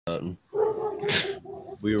button.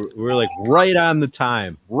 We were like right on the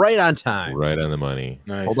time, right on time, right on the money.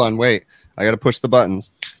 Nice. Hold on, wait. I got to push the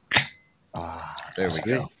buttons. There we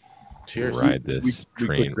go. Cheers. Ride this we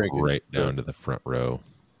train quit drinking. right down Yes. to the front row.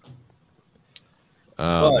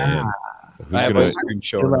 Well, Oh man, I have gonna, ice cream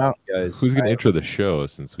show now, guys. who's gonna intro the show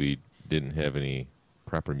since we didn't have any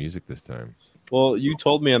proper music this time? Well, you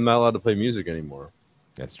told me I'm not allowed to play music anymore.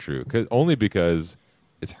 That's true. Only because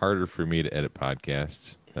it's harder for me to edit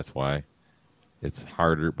podcasts. That's why. It's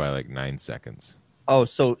harder by like 9 seconds. Oh,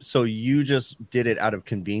 so you just did it out of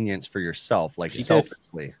convenience for yourself, like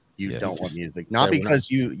selfishly. You don't want music, not because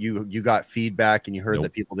you got feedback and you heard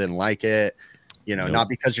that people didn't like it. You know, not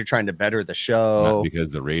because you're trying to better the show. Not because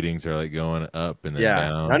the ratings are like going up and then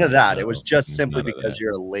down. None of that. It was just simply because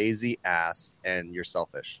you're a lazy ass and you're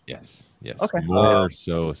selfish. Yes. Okay. More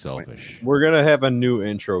so selfish. We're gonna have a new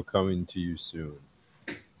intro coming to you soon.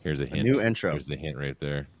 Here's a hint. A new intro. Here's the hint right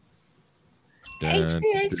there. HVAC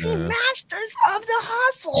Masters of the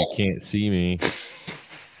Hustle. You can't see me.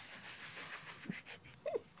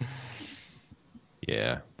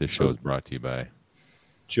 Yeah, this show is brought to you by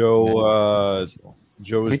Joe.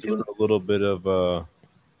 Joe is doing a little bit of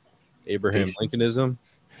Abraham Lincolnism.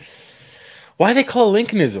 Why they call it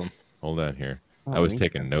Lincolnism? Hold on here. I was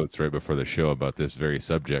taking notes right before the show about this very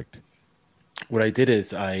subject. What I did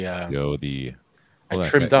is I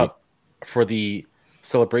trimmed up for the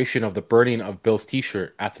celebration of the burning of Bill's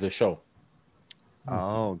T-shirt after the show.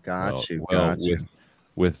 Oh, got you.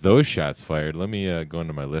 With those shots fired, let me go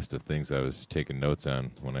into my list of things I was taking notes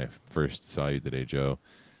on when I first saw you today, Joe.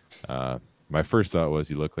 My first thought was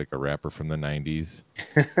you look like a rapper from the 90s,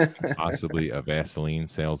 possibly a Vaseline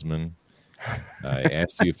salesman. I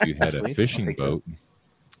asked you if you had a fishing boat.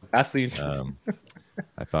 Vaseline.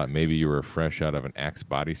 I thought maybe you were fresh out of an Axe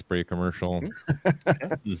body spray commercial.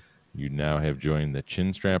 You now have joined the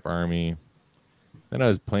Chinstrap Army. Then I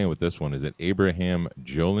was playing with this one. Is it Abraham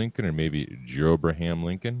Joe Lincoln or maybe Joe Abraham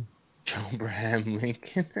Lincoln? Joe Abraham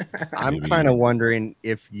Lincoln. I'm kind of wondering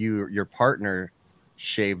if your partner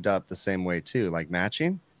shaved up the same way too, like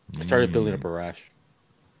matching. I started building up a rash.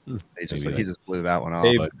 He just blew that one off.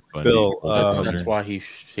 Hey, Bill, that's why he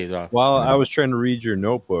shaved off. While I was trying to read your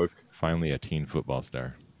notebook, finally a teen football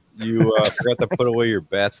star. You forgot to put away your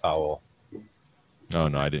bat towel. Oh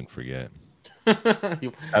no, I didn't forget.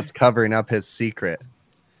 That's covering up his secret.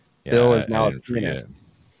 Yeah, Bill is now a pianist.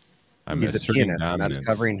 He's a pianist, and that's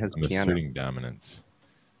covering his piano. Asserting dominance.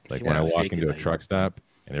 Like when I walk into a truck stop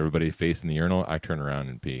and everybody facing the urinal, I turn around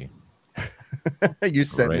and pee. You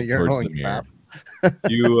sit in the urinal and crap.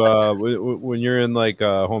 You when you're in like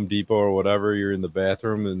Home Depot or whatever, you're in the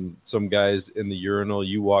bathroom and some guy's in the urinal.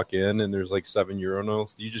 You walk in and there's like 7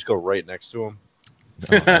 urinals. Do you just go right next to him?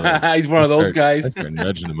 No, he's one of those guys. I start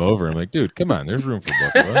nudging him over. I'm like, dude, come on. There's room for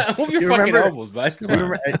both of us. Move your fucking elbows, bud.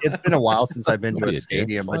 It's been a while since I've been to a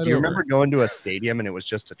stadium. But do you remember going to a stadium and it was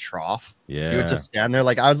just a trough? Yeah. You would just stand there.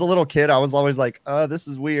 Like I was a little kid. I was always like, this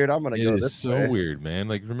is weird. I'm going to go this way. It is so weird, man.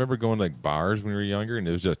 Like remember going to like bars when we were younger and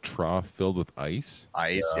there was a trough filled with ice?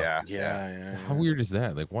 Yeah. How weird is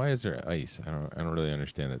that? Like why is there ice? I don't really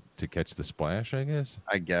understand it. To catch the splash, I guess.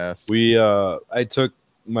 I took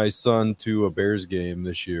my son to a Bears game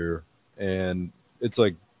this year, and it's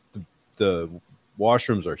like the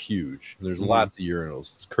washrooms are huge. There's lots of urinals.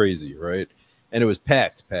 It's crazy, right? And it was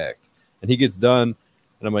packed. And he gets done,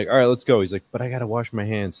 and I'm like, all right, let's go. He's like, but I got to wash my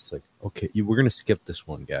hands. It's like, okay, we're going to skip this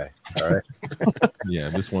one, guy. All right. Yeah,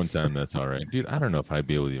 this one time, that's all right. Dude, I don't know if I'd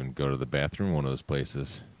be able to even go to the bathroom in one of those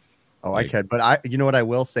places. Oh, like, I could. But you know what I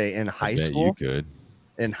will say? In high school, you could.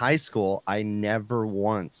 In high school, I never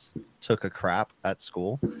once took a crap at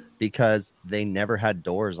school because they never had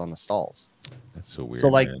doors on the stalls. That's so weird. So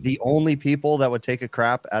like the only people that would take a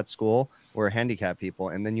crap at school were handicapped people.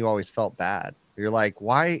 And then you always felt bad. You're like,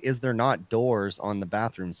 why is there not doors on the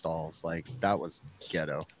bathroom stalls? Like that was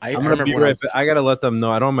ghetto. I'm going to be right back. I got to let them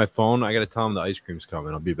know. I don't have my phone. I got to tell them the ice cream's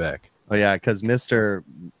coming. I'll be back. Oh yeah. Cause Mr.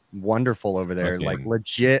 Wonderful over there, like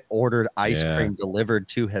legit ordered ice cream delivered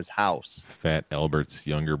to his house. Fat Albert's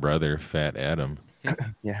younger brother, Fat Adam.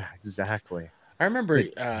 Yeah, exactly. I remember,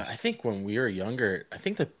 I think when we were younger, I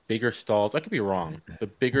think the bigger stalls, I could be wrong, the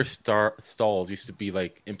bigger stalls used to be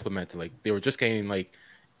like implemented, like they were just getting like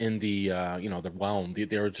in the, the realm,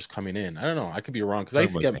 they were just coming in. I don't know. I could be wrong because I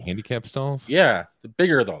used to get the handicap stalls. Yeah, the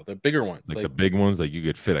bigger ones. Like the big ones, like you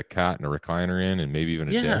could fit a cot and a recliner in and maybe even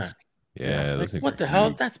a desk. Yeah, like, what the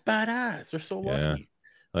hell? That's badass. They're so lucky.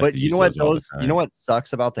 But you know what you know what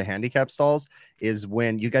sucks about the handicap stalls is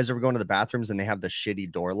when you guys ever go into the bathrooms and they have the shitty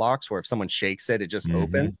door locks where if someone shakes it, it just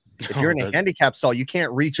opens. If you're in a handicap stall, you can't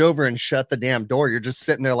reach over and shut the damn door. You're just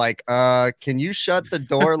sitting there like, can you shut the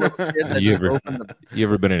door? You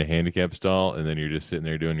ever been in a handicap stall and then you're just sitting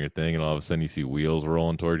there doing your thing and all of a sudden you see wheels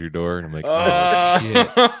rolling towards your door and I'm like,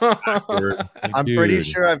 shit. I'm pretty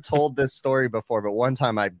sure I've told this story before, but one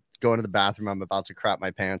time I go into the bathroom, I'm about to crap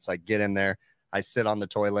my pants. I get in there. I sit on the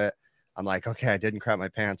toilet. I'm like, okay, I didn't crap my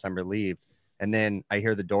pants. I'm relieved. And then I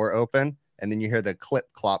hear the door open, and then you hear the clip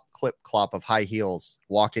clop of high heels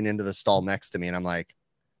walking into the stall next to me. And I'm like,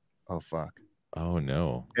 oh, fuck. Oh,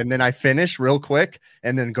 no. And then I finish real quick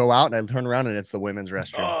and then go out and I turn around and it's the women's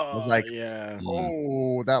restroom. I was like,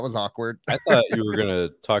 oh, that was awkward. I thought you were going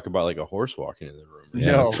to talk about like a horse walking in the room.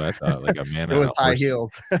 Yeah, no. I thought like a man. It was high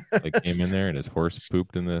heels. Like came in there and his horse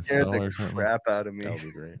pooped in the stall or something. Crap out of me. That would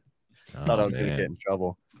be great. Thought I was going to get in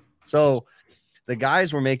trouble. So the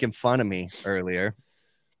guys were making fun of me earlier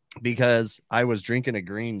because I was drinking a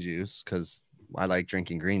green juice because I like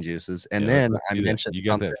drinking green juices. And then I mentioned you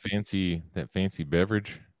got that fancy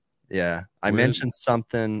beverage. Yeah. I mentioned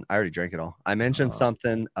something. I already drank it all. I mentioned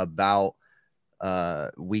something about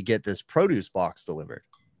we get this produce box delivered.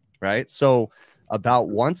 Right. So about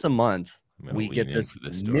once a month, we get this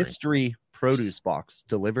mystery produce box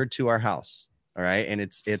delivered to our house. All right. And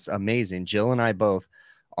it's amazing. Jill and I both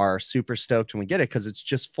are super stoked when we get it because it's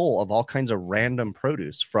just full of all kinds of random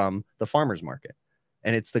produce from the farmer's market.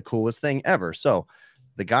 And it's the coolest thing ever. So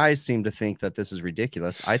the guys seem to think that this is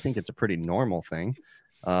ridiculous. I think it's a pretty normal thing.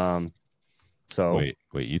 So wait,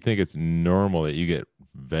 you think it's normal that you get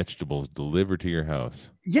vegetables delivered to your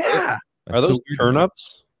house? Yeah. Are those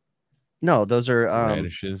turnips? No, those are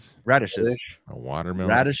radishes. A watermelon.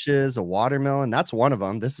 Radishes, a watermelon. That's one of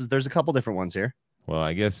them. There's a couple different ones here. Well,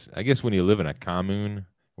 I guess when you live in a commune,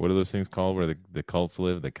 what are those things called where the cults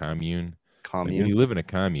live? The commune. Like when you live in a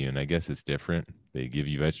commune, I guess it's different. They give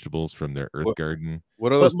you vegetables from their earth garden.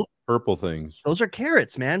 What are those purple things? Those are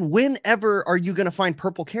carrots, man. Whenever are you going to find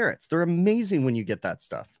purple carrots? They're amazing when you get that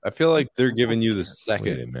stuff. I feel like they're giving you the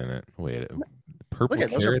second. Wait a minute. Purple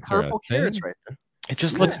carrots are purple carrots right there. It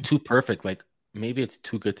just looks too perfect. Like maybe it's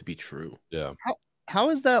too good to be true. Yeah. How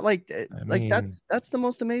is that like that's the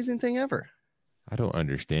most amazing thing ever? I don't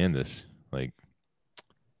understand this. Like,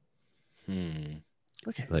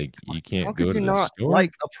 like you can't go to the store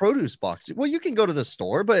like a produce box. Well, you can go to the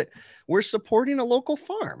store, but we're supporting a local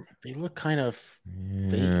farm. They look kind of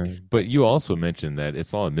fake. But you also mentioned that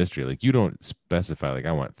it's all a mystery. Like you don't specify like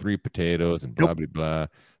I want 3 potatoes and blah blah blah.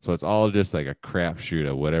 So it's all just like a crapshoot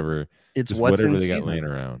of whatever. It's whatever in season. Got laying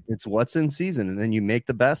around. It's what's in season, and then you make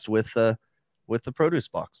the best with the produce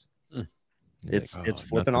box. It's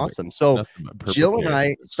flipping awesome. So Jill and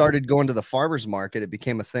I started going to the farmers market. It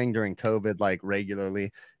became a thing during COVID, like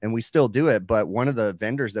regularly, and we still do it. But one of the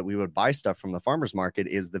vendors that we would buy stuff from the farmers market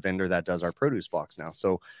is the vendor that does our produce box now.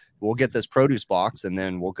 So we'll get this produce box, and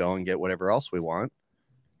then we'll go and get whatever else we want.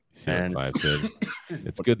 See what Clive said.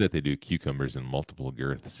 It's good that they do cucumbers in multiple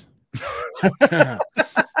girths. That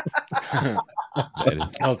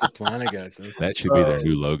was the plan, I guess. That should be their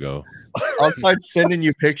new logo. I'll start sending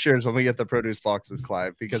you pictures when we get the produce boxes,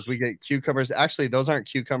 Clive, because we get cucumbers. Actually, those aren't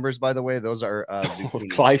cucumbers, by the way. Those are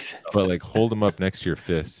Clive. But like, hold them up next to your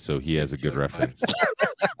fist so he has a good reference.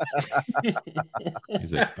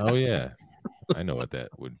 He's like, oh yeah, I know what that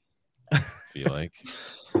would feel like.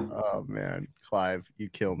 Oh man, Clive, you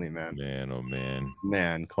kill me, man. Oh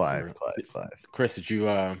man, Clive. Chris, did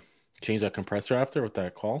you change that compressor after with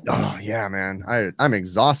that call? Oh yeah, man. I'm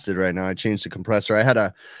exhausted right now. I changed the compressor.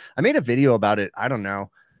 I made a video about it, I don't know,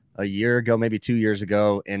 a year ago, maybe 2 years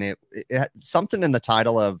ago, and it had something in the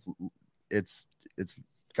title of it's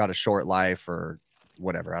got a short life or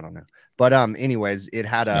whatever, I don't know. But anyways, it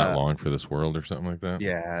had not long for this world or something like that.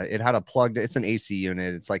 Yeah, it had it's an AC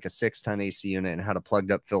unit. It's like a 6-ton AC unit and had a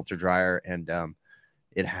plugged up filter dryer, and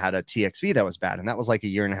it had a TXV that was bad, and that was like a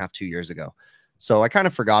year and a half, 2 years ago. So I kind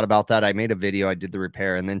of forgot about that. I made a video, I did the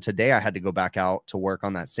repair, and then today I had to go back out to work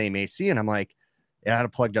on that same AC, and I'm like, it had a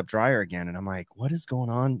plugged up dryer again, and I'm like, what is going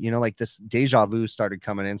on? You know, like this deja vu started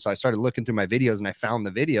coming in. So I started looking through my videos, and I found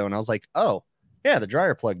the video, and I was like, oh yeah, the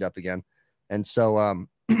dryer plugged up again. And so I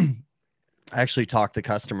actually talked the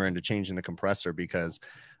customer into changing the compressor because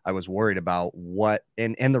I was worried about what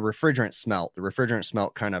and the refrigerant smelt. The refrigerant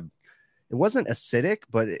smelt kind of, it wasn't acidic,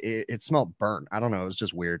 but it smelled burnt. I don't know. It was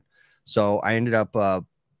just weird. So I ended up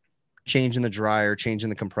changing the dryer, changing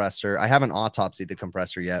the compressor. I haven't autopsied the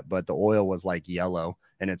compressor yet, but the oil was like yellow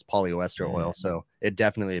and it's polyester oil. So it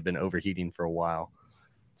definitely had been overheating for a while.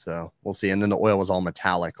 So we'll see. And then the oil was all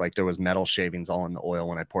metallic, like there was metal shavings all in the oil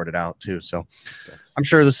when I poured it out too. So I'm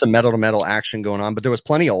sure there's some metal to metal action going on, but there was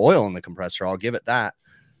plenty of oil in the compressor. I'll give it that.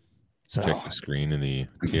 So check the screen in the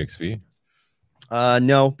TXV.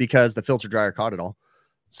 No, because the filter dryer caught it all.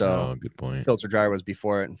 So good point. Filter dryer was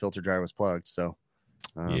before it, and filter dryer was plugged. So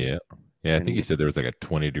yeah. I think you said there was like a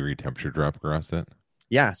 20-degree temperature drop across that.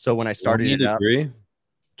 Yeah. So when I started it up,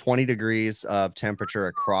 20 degrees of temperature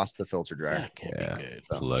across the filter dryer. Yeah, good.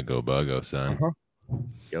 Pluggo buggo, son.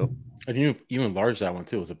 Yep. And you enlarged that one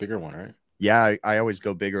too. It was a bigger one, right? Yeah, I always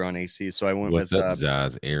go bigger on AC. So I went with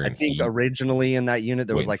Zaz, Aaron. I think originally in that unit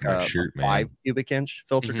there was like a 5 cubic inch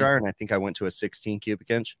filter dryer, and I think I went to a 16 cubic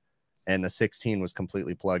inch, and the 16 was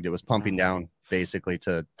completely plugged. It was pumping down basically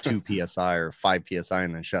to 2 psi or 5 psi,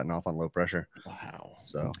 and then shutting off on low pressure. Wow.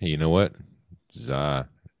 So hey, you know what? Zah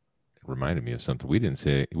reminded me of something we didn't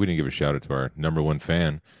say. We didn't give a shout out to our #1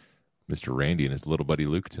 fan, Mr. Randy, and his little buddy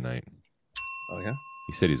Luke tonight. Oh yeah.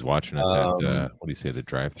 He said he's watching us at what do you say, the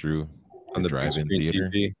drive-through on the drive-in theater.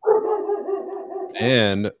 TV.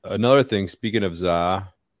 And another thing, speaking of Zah,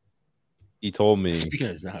 he told me. Speaking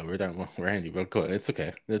of Zah, we're done. Randy, but go ahead. It's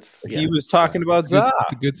okay. He was talking about Zah.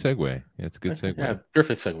 It's a good segue. Yeah, it's a good segue. Yeah,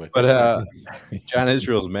 perfect segue. But John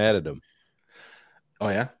Israel's mad at him. Oh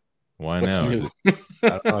yeah. Why What's now? new? I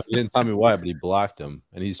don't know. He didn't tell me why, but he blocked him,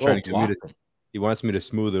 and he's trying to get me to. He wants me to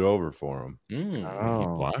smooth it over for him. He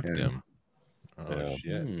blocked him. Oh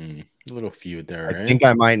shit! A little feud there. I think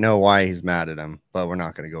I might know why he's mad at him, but we're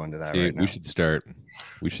not going to go into that right now. We should start an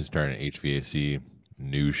HVAC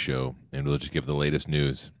news show, and we'll just give the latest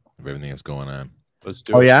news of everything that's going on. Let's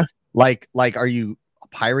do it. Yeah, like, are you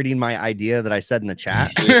pirating my idea that I said in the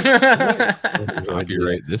chat?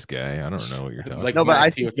 Copyright this guy. I don't know what you're talking about. No, but I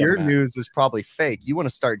think your news is probably fake. You want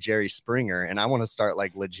to start Jerry Springer, and I want to start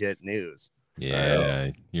like legit news. Yeah,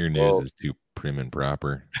 your news is too prim and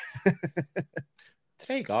proper.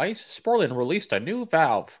 Today, guys, Sporlan released a new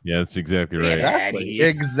valve. Yeah, that's exactly right.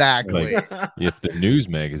 Exactly. Like, if the news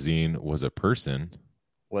magazine was a person.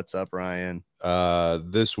 What's up, Ryan?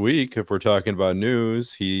 This week, if we're talking about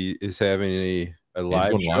news, he is having a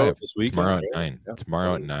live show this week. Tomorrow at 9. Yeah.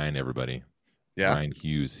 Tomorrow at 9, everybody. Yeah. Ryan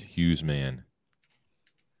Hughes man.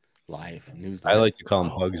 Live news. I like to call him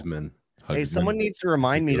Hugsman. Hey, someone needs to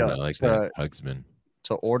remind me to Hugsman.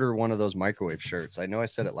 To order one of those microwave shirts. I know I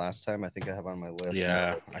said it last time. I think I have on my list.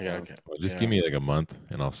 Yeah, I gotta get. Well, just give me like a month,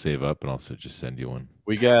 and I'll save up, and I'll just send you one.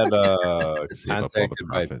 We got contacted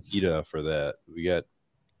by PETA for that. We're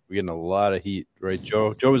getting a lot of heat, right,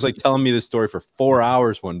 Joe? Joe was like telling me this story for 4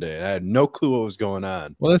 hours one day, and I had no clue what was going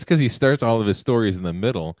on. Well, that's because he starts all of his stories in the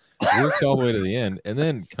middle, works all the way to the end, and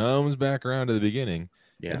then comes back around to the beginning.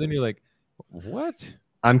 Yeah. And then you're like, what?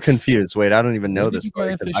 I'm confused. Wait, I don't even know this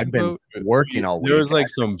story because I've been working all week. There was like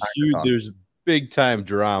some huge, there's big time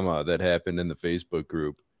drama that happened in the Facebook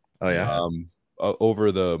group. Oh yeah,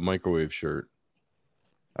 over the microwave shirt.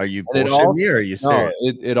 Are you bullshitting me or are you serious?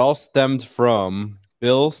 No, it all stemmed from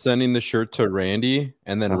Bill sending the shirt to Randy,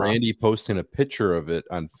 and then Randy posting a picture of it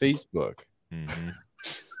on Facebook. Mm-hmm.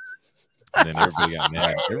 And then everybody got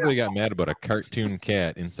mad. Everybody got mad about a cartoon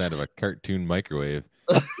cat inside of a cartoon microwave.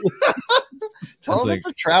 Tell them it's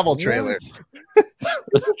a travel trailer.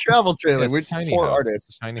 It's a travel trailer. We're tiny four house. artists.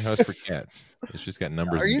 It's a tiny house for cats. It's just got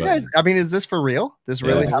numbers. Are you guys? I mean, is this for real? This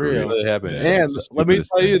really happened? And let me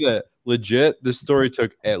tell you that legit, this story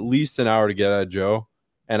took at least an hour to get out of Joe,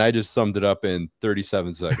 and I just summed it up in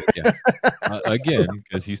 37 seconds. Yeah. Again,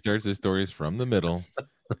 because he starts his stories from the middle,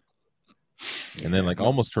 and then like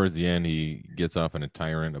almost towards the end, he gets off on a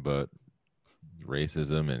tyrant about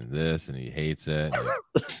racism and this, and he hates it.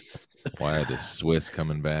 Why are the Swiss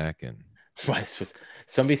coming back? And why Swiss?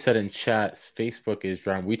 Somebody said in chat, Facebook is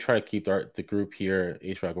drama. We try to keep the group here,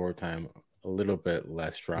 HVAC Overtime, a little bit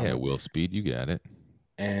less drama. Yeah, Will Speed, you got it.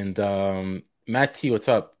 And Matt T, what's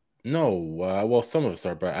up? No, well, some of us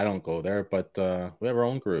are, but I don't go there. But we have our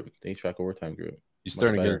own group, the HVAC Overtime group. You're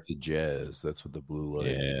starting to get into jazz. That's what the blue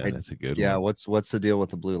light. Yeah, that's a good one. Yeah, what's the deal with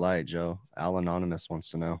the blue light, Joe? Al Anonymous wants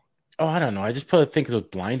to know. Oh, I don't know. I just put a thing because it was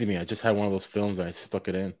blinding me. I just had one of those films and I stuck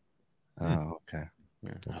it in. Oh, okay.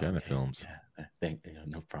 Yeah. What kind of films? Yeah, I think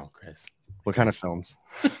no problem, Chris. What kind of films?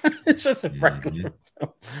 It's just a regular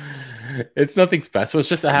film. It's nothing special. It's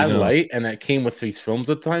just I had light and that came with these films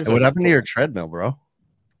at the time. So what happened to your treadmill, bro?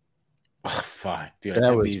 Oh fuck, dude!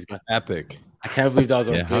 That was epic. I can't believe that was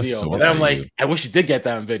on video. But then I'm like, I wish you did get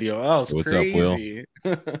that on video. Oh, it's crazy. Up,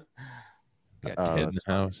 Will? Got Ted in the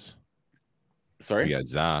house. Sorry? We got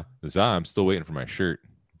Zah. I'm still waiting for my shirt,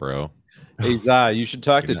 bro. Hey, Zah, you should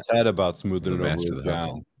talk to Ted about smoothing it over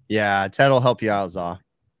with Yeah, Ted will help you out, Zah.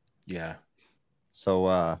 Yeah.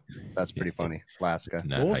 So that's pretty funny. Alaska. It's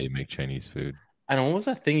not how you make Chinese food. I don't know. What was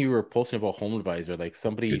that thing you were posting about Home Advisor? Like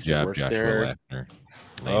somebody Good used job, to work Joshua there. Laffner.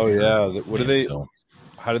 Oh yeah. What do they?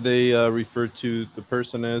 How do they refer to the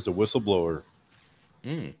person as a whistleblower?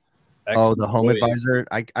 Oh, the Home Advisor.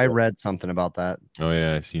 I read something about that. Oh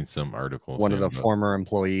yeah, I've seen some articles. One of the former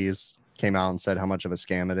employees came out and said how much of a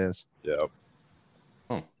scam it is. Yeah.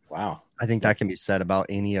 Oh wow. I think that can be said about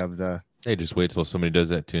any of the. Hey, just wait till somebody does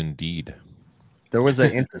that to Indeed. There was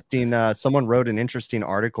an interesting. Someone wrote an interesting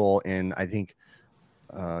article in, I think,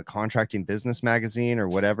 Contracting Business Magazine or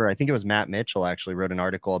whatever. I think it was Matt Mitchell actually wrote an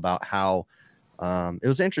article about how it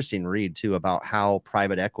was an interesting read too about how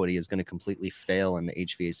private equity is going to completely fail in the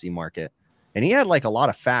HVAC market. And he had like a lot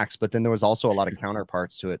of facts, but then there was also a lot of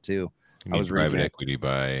counterparts to it too. I was private equity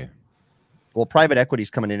by. Well, private equity is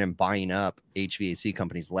coming in and buying up HVAC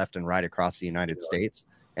companies left and right across the United States.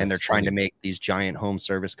 And they're trying to make these giant home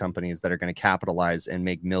service companies that are going to capitalize and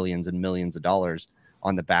make millions and millions of dollars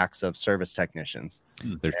on the backs of service technicians.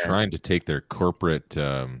 They're trying to take their corporate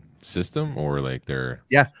system or like their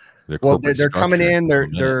well, they're coming in.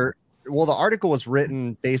 Well, the article was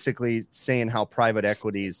written basically saying how private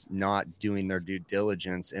equity is not doing their due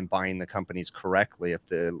diligence and buying the companies correctly.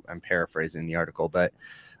 I'm paraphrasing the article, but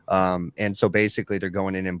and so basically they're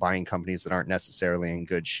going in and buying companies that aren't necessarily in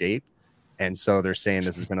good shape. And so they're saying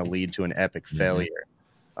this is going to lead to an epic failure.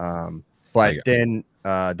 But then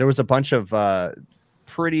there was a bunch of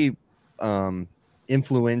pretty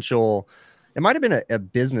influential. It might have been a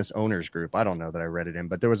business owners group. I don't know that I read it in,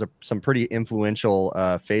 but there was some pretty influential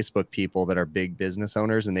Facebook people that are big business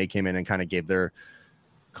owners, and they came in and kind of gave their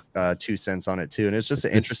 2 cents on it too. And it's just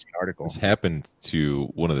an interesting article. This happened to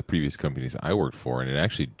one of the previous companies I worked for, and it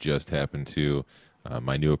actually just happened to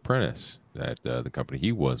my new apprentice at the company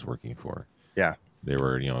he was working for. Yeah. They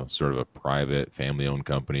were, sort of a private family-owned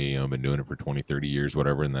company, been doing it for 20, 30 years,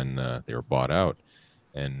 whatever, and then they were bought out.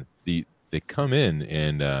 And they come in,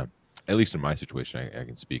 and at least in my situation, I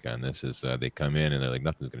can speak on this, is they come in and they're like,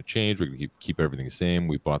 nothing's going to change. We're going to keep everything the same.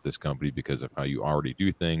 We bought this company because of how you already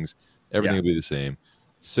do things. Everything will be the same.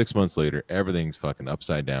 6 months later, everything's fucking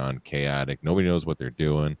upside down, chaotic. Nobody knows what they're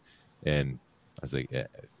doing. And I was like, it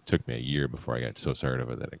took me a year before I got so tired of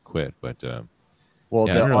it that I quit. But the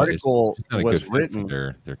article was written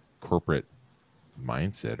for their corporate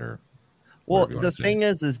mindset or. Well, the thing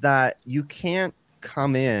is that you can't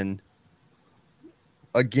come in.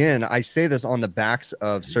 Again, I say this on the backs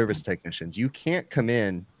of service technicians. You can't come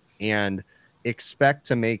in and expect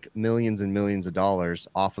to make millions and millions of dollars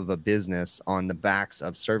off of a business on the backs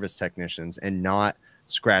of service technicians and not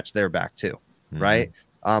scratch their back too, right?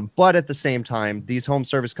 But at the same time, these home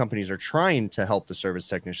service companies are trying to help the service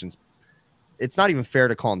technicians. It's not even fair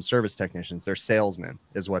to call them service technicians. They're salesmen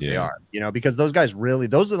is what they are, because those guys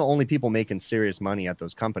those are the only people making serious money at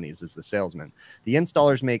those companies is the salesmen. The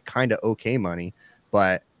installers make kind of okay money,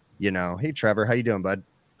 but hey, Trevor, how you doing, bud?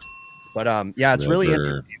 But it's really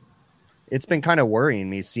interesting. It's been kind of worrying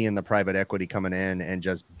me seeing the private equity coming in and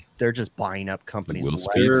they're just buying up companies.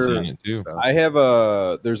 I have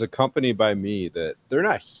there's a company by me that they're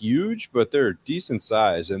not huge, but they're decent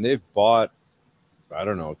size, and they've bought, I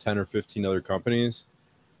don't know, 10 or 15 other companies.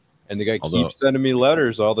 And the guy keeps sending me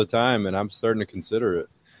letters all the time, and I'm starting to consider it.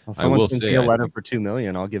 Well, someone sends me a letter for $2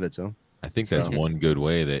 million. I'll give it to him. I think that's one good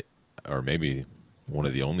way that, or maybe one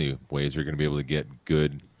of the only ways you're going to be able to get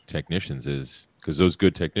good technicians is because those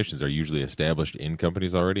good technicians are usually established in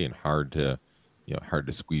companies already and hard to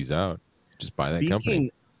squeeze out just by that company.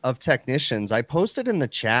 Speaking of technicians, I posted in the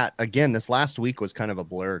chat again. This last week was kind of a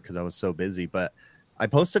blur because I was so busy, but I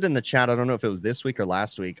posted in the chat. I don't know if it was this week or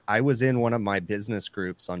last week. I was in one of my business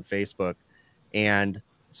groups on Facebook, and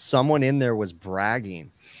someone in there was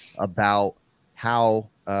bragging about how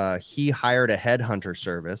he hired a headhunter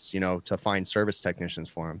service, to find service technicians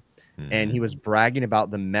for him. And he was bragging about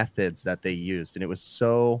the methods that they used. And it was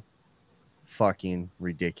so fucking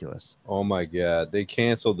ridiculous. Oh my God. They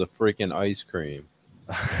canceled the freaking ice cream.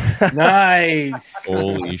 Nice.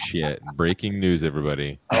 Holy shit. Breaking news,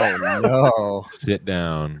 everybody. Oh no. Sit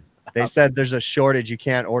down. They said there's a shortage. You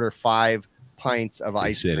can't order 5 pints of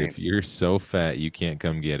ice cream. If you're so fat you can't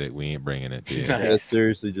come get it, we ain't bringing it to you. That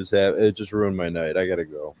seriously it just ruined my night. I gotta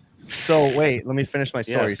go. So wait, let me finish my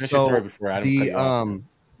story.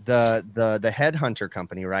 The headhunter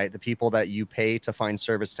company, right? The people that you pay to find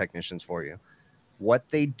service technicians for you. What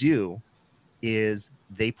they do is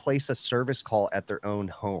they place a service call at their own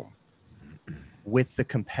home with the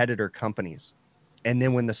competitor companies. And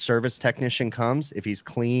then when the service technician comes, if he's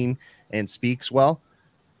clean and speaks well,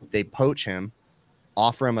 they poach him,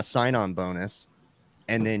 offer him a sign-on bonus,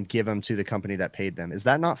 and then give him to the company that paid them. Is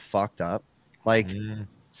that not fucked up? Like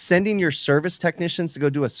sending your service technicians to go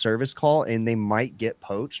do a service call and they might get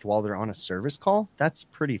poached while they're on a service call. That's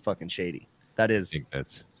pretty fucking shady.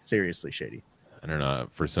 That's seriously shady. I don't know.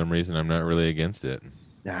 For some reason, I'm not really against it.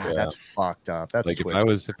 Nah, that's fucked up. That's like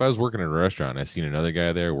if I was working at a restaurant, and I seen another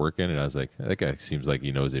guy there working, and I was like, that guy seems like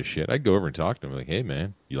he knows his shit. I'd go over and talk to him, like, hey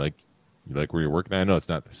man, you like where you're working? I know it's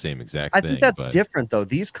not the same exact thing. I think that's different though.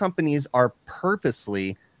 These companies are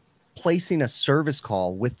purposely placing a service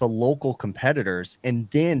call with the local competitors, and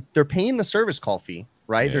then they're paying the service call fee,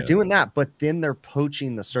 right? Yeah. They're doing that, but then they're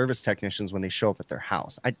poaching the service technicians when they show up at their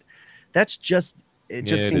house. That's just. It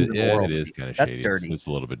just seems immoral. It is kind of shady. That's dirty. It's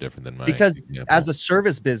a little bit different than mine. Because as a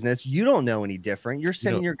service business, you don't know any different. You're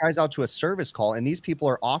sending your guys out to a service call, and these people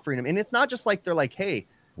are offering them. And it's not just like they're like, "Hey,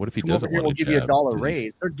 what if he doesn't want we'll give you $1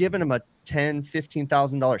 raise." They're giving him a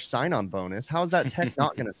 $10,000-$15,000 sign-on bonus. How is that tech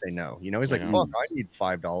not going to say no? You know, he's like, "Fuck, I need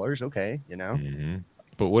 $5." Okay, you know. Mm-hmm.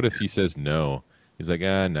 But what if he says no? He's like,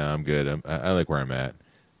 no, I'm good. I like where I'm at.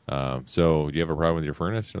 So do you have a problem with your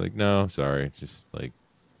furnace? They're like, no, sorry. Just like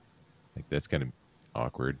that's kind of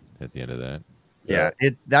awkward at the end of that.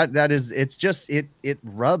 It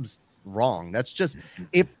rubs wrong. That's just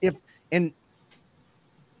if and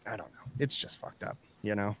I don't know, it's just fucked up,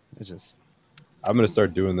 you know. It's just I'm gonna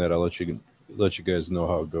start doing that. I'll let you guys know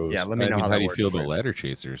how it goes. Yeah, let me know how do you feel about ladder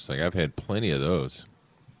chasers? Like I've had plenty of those.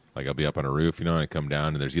 Like I'll be up on a roof, you know, and I come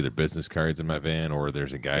down and there's either business cards in my van or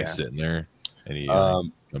there's a guy sitting there and he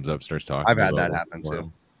comes up, starts talking. I've had that happen too.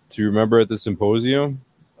 Do you remember at the symposium?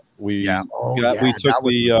 We took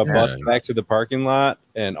the bus back to the parking lot,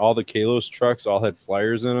 and all the Kalos trucks all had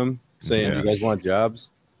flyers in them saying, "You guys want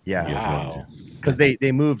jobs?" Yeah, wow. Because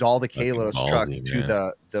they moved all the Kalos trucks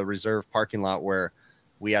to the reserve parking lot where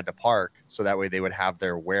we had to park, so that way they would have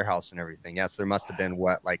their warehouse and everything. Yes, there must have been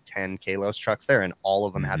 10 Kalos trucks there, and all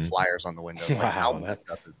of them had flyers on the windows. Like, how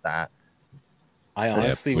messed up is that? I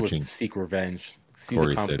honestly would seek revenge. See Corey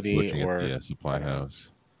the company or the supply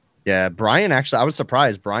house. Yeah, Brian actually, I was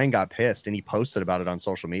surprised. Brian got pissed and he posted about it on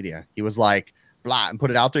social media. He was like, blah, and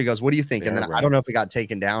put it out there. He goes, what do you think? And then I don't know if it got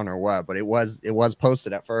taken down or what, but it was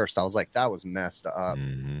posted at first. I was like, that was messed up.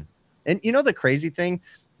 Mm-hmm. And you know, the crazy thing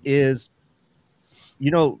is,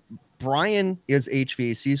 you know, Brian is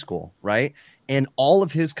HVAC school, right? And all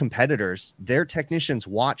of his competitors, their technicians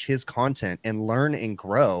watch his content and learn and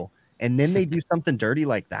grow. And then they do something dirty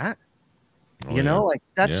like that. You know, like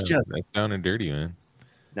that's down and dirty, man.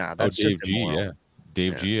 Nah, that's Dave just G. immoral. Yeah,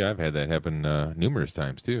 Dave G. I've had that happen numerous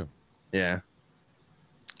times too. Yeah,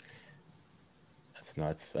 that's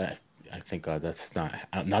nuts. I think that's not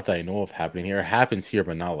that I know of happening here. It happens here,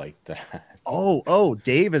 but not like that. Oh,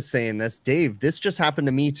 Dave is saying this. Dave, this just happened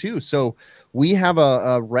to me too. So we have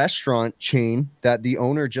a restaurant chain that the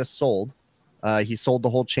owner just sold. He sold the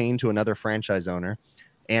whole chain to another franchise owner,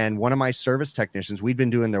 and one of my service technicians. We'd been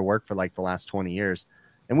doing their work for like the last 20 years.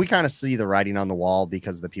 And we kind of see the writing on the wall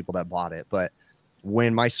because of the people that bought it. But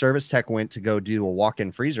when my service tech went to go do a walk-in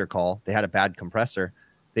freezer call, they had a bad compressor.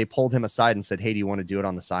 They pulled him aside and said, hey, do you want to do it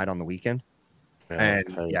on the side on the weekend? Guess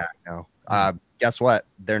what?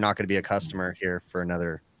 They're not going to be a customer here for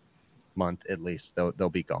another month at least. They'll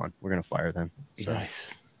be gone. We're going to fire them. So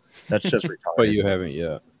that's just retarded. But you haven't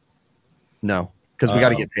yet. No, because we got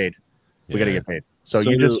to get paid. We got to get paid. So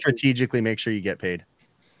you just strategically make sure you get paid.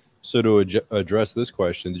 So to address this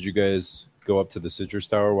question, did you guys go up to the Citrus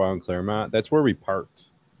Tower while in Claremont? That's where we parked,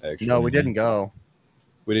 actually. No, we didn't go.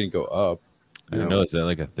 We didn't go up. I didn't know. Is that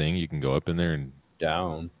like a thing? You can go up in there and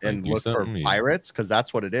down and look for pirates? Because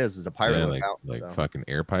that's what it is a pirate lookout. Like fucking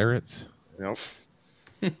air pirates? Nope.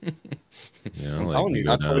 I'm telling you,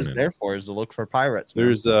 that's what it's there for, is to look for pirates. Man.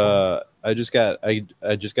 There's I just got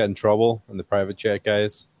in trouble in the private chat,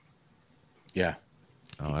 guys. Yeah.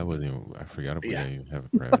 Oh, I forgot about you have a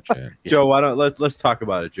private chat. Joe, why don't let's talk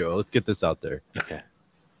about it, Joe. Let's get this out there. Okay.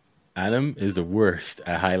 Adam is the worst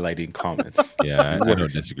at highlighting comments. Yeah, I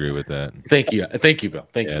don't disagree with that. Thank you, Bill.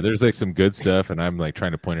 Thank you. Yeah, there's like some good stuff, and I'm like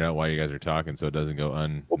trying to point it out while you guys are talking, so it doesn't go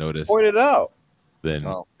unnoticed. Point it out. Then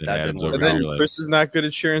Adam's over here. Like, Chris is not good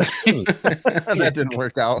at sharing screen. That didn't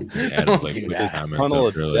work out. Adam's like, tunnel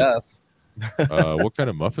of death. What kind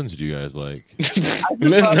of muffins do you guys like?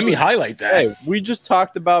 Let me highlight that. Hey, we just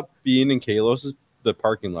talked about being in Kalos, the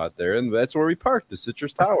parking lot there, and that's where we parked, the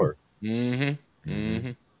Citrus Tower.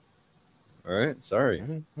 Mm-hmm. All right,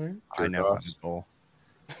 sorry. I know.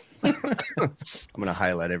 I'm gonna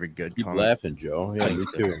highlight every good Keep comment. laughing, Joe. Yeah, me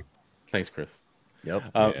too. Thanks, Chris. Yep.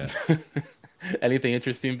 Anything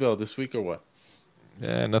interesting, Bill, this week or what?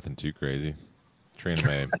 Yeah, nothing too crazy. Training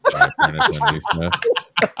my apprentice on new stuff.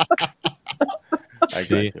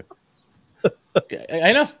 I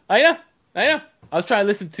know. I was trying to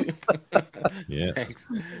listen to. Yeah. Thanks.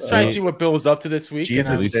 Trying to see what Bill was up to this week.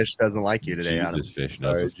 Jesus Fish doesn't like you today, Adam. Jesus Fish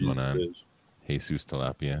knows what's going on. Fish. Jesus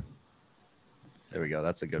Tilapia. There we go.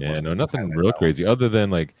 That's a good Yeah, one. no, nothing real crazy other than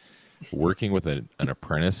like working with an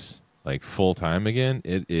apprentice like full time again.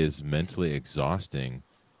 It is mentally exhausting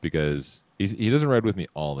because he doesn't ride with me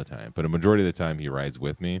all the time, but a majority of the time he rides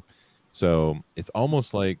with me. So it's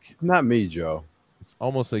almost like Not me, Joe. It's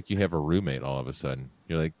almost like you have a roommate all of a sudden.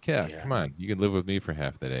 You're like, yeah, come on, you can live with me for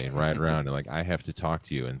half the day and ride around, and like I have to talk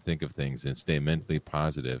to you and think of things and stay mentally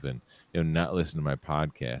positive and not listen to my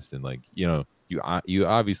podcast and like you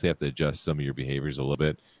obviously have to adjust some of your behaviors a little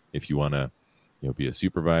bit if you want to be a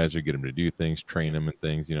supervisor, get them to do things, train them and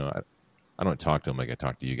things. I don't talk to them like I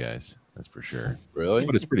talk to you guys. That's for sure. Really?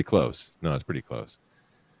 But it's pretty close. No, it's pretty close.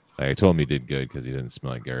 Like I told him he did good because he didn't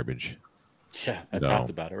smell like garbage. Yeah, I talked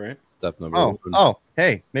about it, right? Step number one. Oh,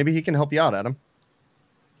 hey, maybe he can help you out, Adam.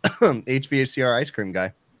 HVACR ice cream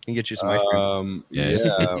guy. He can get you some ice cream.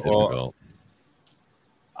 Well,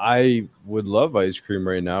 I would love ice cream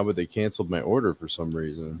right now, but they canceled my order for some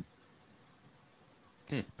reason.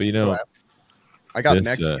 But I got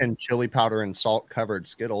Mexican chili powder and salt covered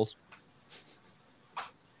Skittles.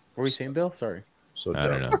 What were you saying, Bill? Sorry. So I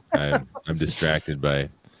don't know. I'm distracted by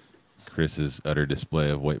Chris's utter display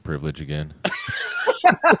of white privilege again.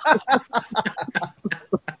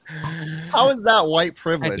 How is that white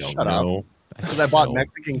privilege? Shut up. Because I bought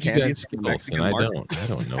Mexican candy from Mexican market. I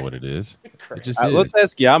don't know what it is. It just let's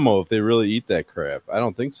ask Yamo if they really eat that crap. I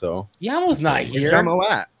don't think so. Yamo's not here. Where's Yamo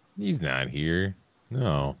at? He's not here.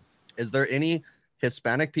 No. Is there any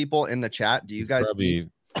Hispanic people in the chat? Do you guys eat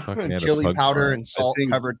fucking chili powder and salt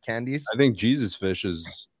covered candies? I think Jesus Fish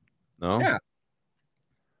is no. Yeah.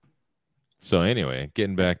 So anyway,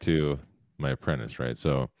 getting back to my apprentice, right?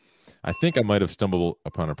 So I think I might have stumbled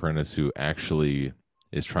upon an apprentice who actually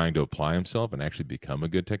is trying to apply himself and actually become a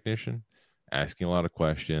good technician, asking a lot of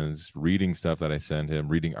questions, reading stuff that I send him,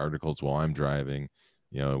 reading articles while I'm driving.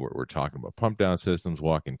 We're talking about pump down systems,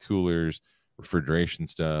 walk-in coolers, refrigeration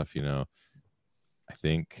stuff. I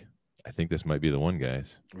think this might be the one,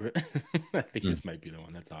 guys. I think this might be the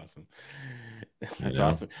one. That's awesome. That's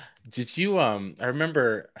awesome. Did you I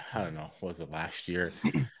remember, I don't know, was it last year?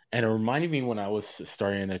 And it reminded me when I was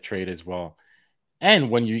starting in the trade as well.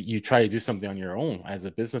 And when you try to do something on your own as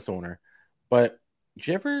a business owner. But did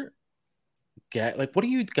you ever get what do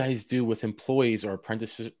you guys do with employees or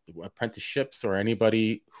apprenticeships or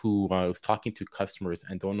anybody who is talking to customers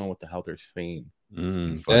and don't know what the hell they're saying?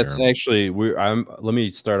 That's actually let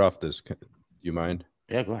me start off this. Do you mind?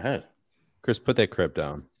 Yeah, go ahead. Chris, put that crap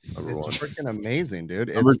down. Number one. Freaking amazing,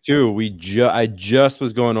 dude. Number two, I just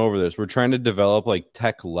was going over this. We're trying to develop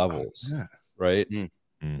tech levels, right?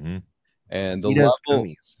 Mm-hmm. And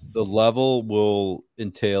the level will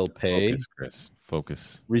entail pay, focus, Chris.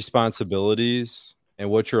 Focus, responsibilities, and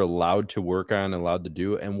what you're allowed to work on, allowed to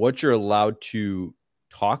do, and what you're allowed to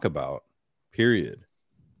talk about. Period.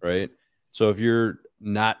 Right. So if you're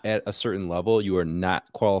not at a certain level, you are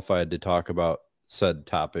not qualified to talk about said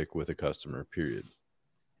topic with a customer, period.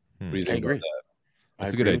 What do you think about that?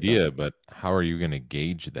 That's a good idea, but how are you going to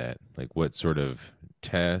gauge that? Like what sort of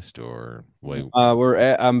test or what?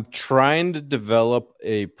 I'm trying to develop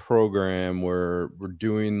a program where we're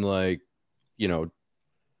doing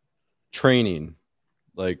training,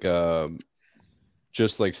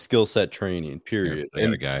 just skill set training, period.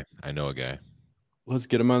 I know a guy. Let's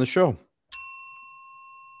get him on the show.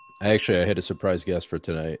 I had a surprise guest for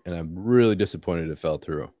tonight, and I'm really disappointed it fell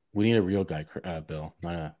through. We need a real guy, Bill,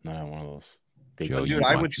 not one of those. Joe, dude,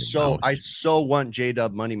 I so want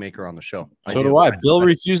J-Dub Moneymaker on the show. So do I. Bill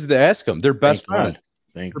refuses to ask him. They're best friends.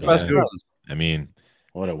 They're best friends. I mean,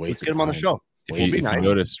 what a waste. Let's get him on the show. If you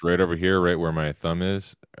notice right over here, right where my thumb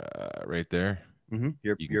is, right there, you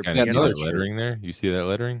can kind of see that lettering there. You see that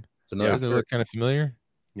lettering? Does it look kind of familiar?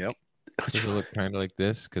 Yep. Does it look kind of like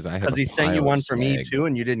this? Because he sent you one for me too,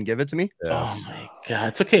 and you didn't give it to me. Yeah. Oh my god,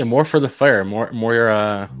 it's okay. More for the fire. More.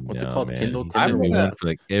 What's it called? Man. Kindle. I'm one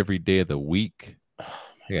for every day of the week. I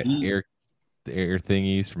got the air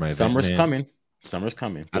thingies for my summer's coming. Summer's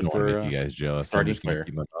coming. I don't want to make you guys jealous. Starting fire.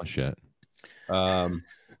 Keep my mouth shut.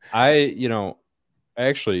 I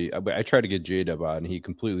tried to get J-Dub on, and he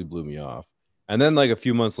completely blew me off. And then a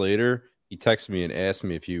few months later, he texted me and asked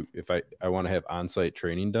me if I want to have on-site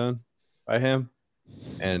training done by him,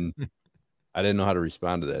 and I didn't know how to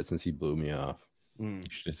respond to that since he blew me off. You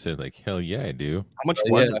should have said hell yeah, I do. How much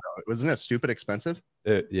was it though? Wasn't it stupid expensive?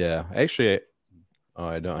 Yeah, actually,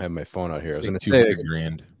 I don't have my phone out here. I was going to say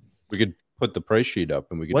 $200,000. we could put the price sheet up,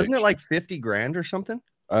 and we could. Wasn't it $50,000 or something?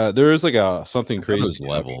 There is like something crazy. There's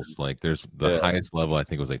levels. Like there's the highest level. I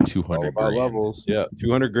think was like 200 grand. Levels. Yeah,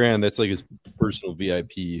 200 grand. That's like his personal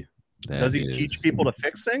VIP. Does he teach people to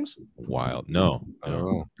fix things? Wild. No, I don't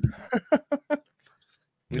know.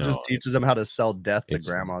 He just teaches them how to sell death to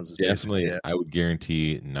grandmas. Definitely, I would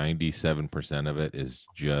guarantee 97% of it is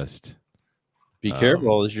just. Be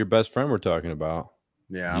careful. This is your best friend we're talking about.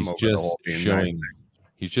 Yeah, he's just showing.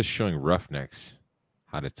 He's just showing roughnecks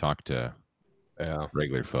how to talk to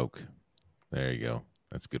regular folk. There you go.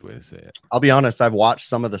 That's a good way to say it. I'll be honest. I've watched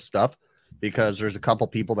some of the stuff because there's a couple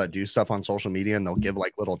people that do stuff on social media and they'll give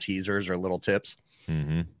like little teasers or little tips.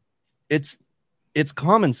 Mm-hmm. It's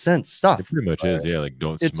common sense stuff. It pretty much is. Yeah, like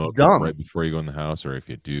don't smoke right before you go in the house, or if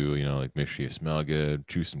you do, like make sure you smell good,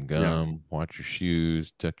 chew some gum, watch your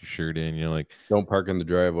shoes, tuck your shirt in. Like don't park in the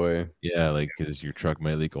driveway. Yeah, like because your truck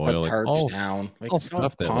might leak oil. Like all down. Like all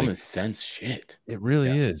stuff that common sense shit. It really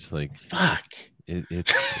is. Like fuck.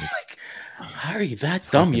 It's like, how are you that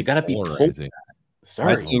dumb? You gotta be told that.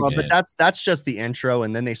 Sorry, but that's just the intro,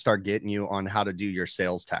 and then they start getting you on how to do your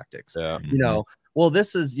sales tactics. Yeah, well,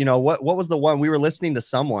 this is, what was the one we were listening to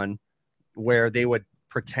someone where they would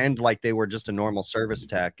pretend like they were just a normal service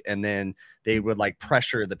tech, and then they would like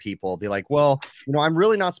pressure the people, be like, well, I'm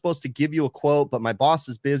really not supposed to give you a quote, but my boss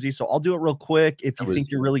is busy, so I'll do it real quick if you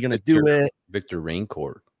think you're really going to do it. Victor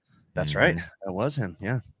Raincourt. That's right. That was him.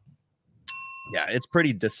 Yeah. Yeah. It's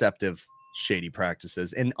pretty deceptive, shady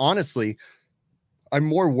practices. And honestly, I'm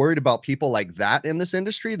more worried about people like that in this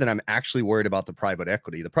industry than I'm actually worried about the private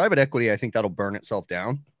equity. The private equity, I think that'll burn itself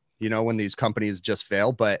down, when these companies just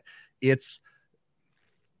fail. But it's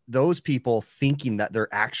those people thinking that they're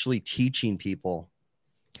actually teaching people.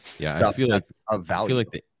 Yeah, I feel like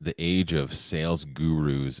the age of sales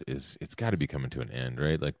gurus it's got to be coming to an end,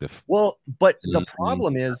 right? Like the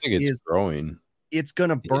problem is growing. It's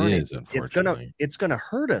gonna burn it. It's gonna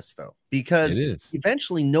hurt us though, because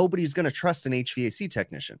eventually nobody's gonna trust an HVAC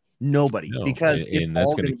technician. Nobody, because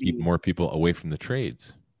that's gonna keep more people away from the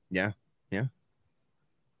trades. Yeah, yeah.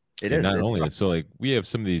 Not only so, like we have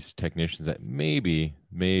some of these technicians that maybe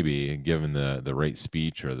given the right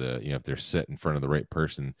speech or if they're set in front of the right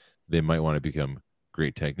person, they might want to become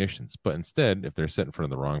great technicians. But instead, if they're set in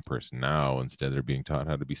front of the wrong person instead they're being taught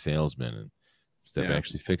how to be salesmen instead of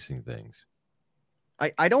actually fixing things.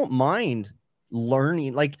 I don't mind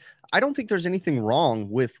learning. Like, I don't think there's anything wrong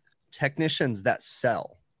with technicians that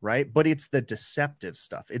sell, right? But it's the deceptive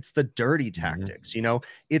stuff. It's the dirty tactics,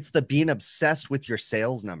 it's the being obsessed with your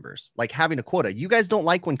sales numbers, like having a quota. You guys don't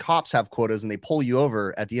like when cops have quotas and they pull you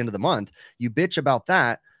over at the end of the month. You bitch about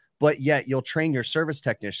that, but yet you'll train your service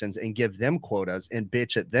technicians and give them quotas and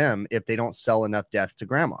bitch at them if they don't sell enough death to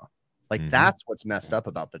grandma. Like that's what's messed up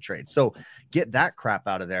about the trade. So get that crap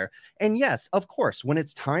out of there. And yes, of course, when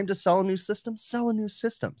it's time to sell a new system, sell a new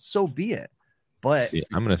system. So be it. But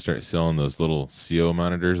I'm going to start selling those little CO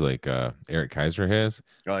monitors like Eric Kaiser has.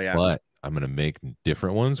 Oh yeah. But I'm going to make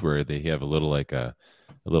different ones where they have a little a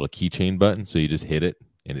little keychain button. So you just hit it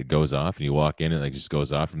and it goes off and you walk in and it just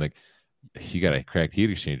goes off. I'm like, you got a cracked heat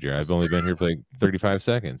exchanger. I've only been here for like 35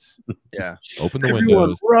 seconds. Yeah. Open the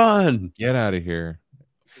windows. Run. Get out of here.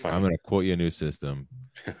 I'm going to quote you a new system.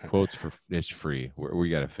 Quotes it's free. We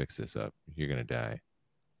got to fix this up. You're going to die.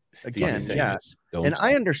 Again, yeah. And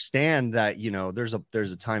I understand that, there's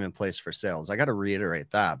a time and place for sales. I got to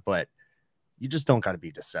reiterate that, but you just don't got to be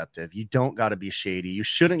deceptive. You don't got to be shady. You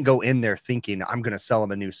shouldn't go in there thinking I'm going to sell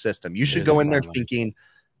them a new system. You should go in there thinking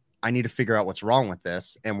I need to figure out what's wrong with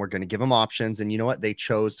this. And we're going to give them options. And you know what? They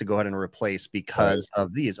chose to go ahead and replace because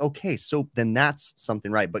of these. Okay. So then that's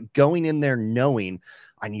something right. But going in there knowing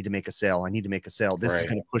I need to make a sale. This is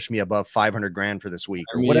going to push me above 500 grand for this week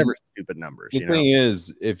or whatever stupid numbers. The thing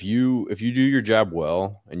is, if you do your job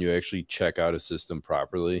well and you actually check out a system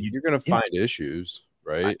properly, you're going to find issues,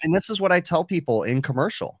 right? And this is what I tell people in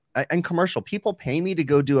commercial. People pay me to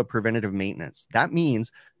go do a preventative maintenance. That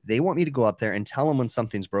means they want me to go up there and tell them when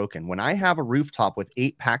something's broken. When I have a rooftop with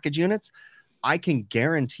 8 package units, I can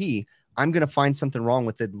guarantee I'm going to find something wrong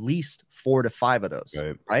with at least 4 to 5 of those.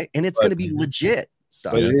 Right. And it's going to be legit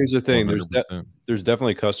stuff. But here's the thing. There's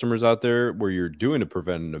definitely customers out there where you're doing a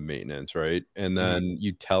preventative maintenance, right? And then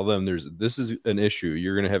you tell them this is an issue.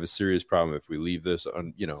 You're going to have a serious problem if we leave this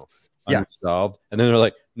unresolved. And then they're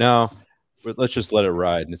like, no, let's just let it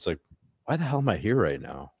ride. And it's like, why the hell am I here right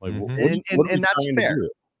now? Like, and that's fair.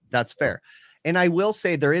 That's fair. And I will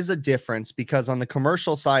say there is a difference because on the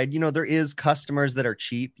commercial side, there is customers that are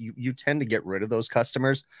cheap. You tend to get rid of those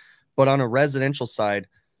customers. But on a residential side,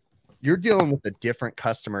 you're dealing with a different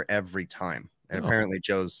customer every time. And apparently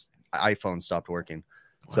Joe's iPhone stopped working.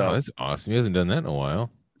 So that's awesome. He hasn't done that in a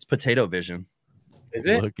while. It's Potato Vision. Is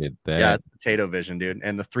it? Look at that. Yeah, it's potato vision, dude.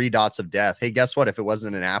 And the 3 dots of death. Hey, guess what? If it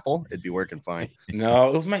wasn't an apple, it'd be working fine. No,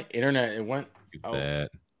 it was my internet. It went. Look at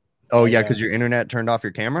that. Oh, yeah, because your internet turned off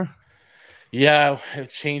your camera? Yeah, it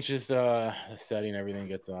changes the setting. Everything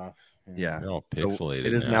gets off. Yeah. They're all So pixelated.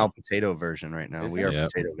 it is now potato version right now. We are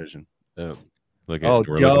potato vision. Look at, Oh,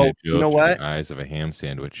 we're Joe, looking at Joe you know through what? the eyes of a ham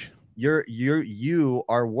sandwich. You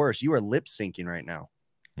are worse. You are lip syncing right now.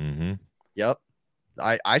 Mm-hmm. Yep.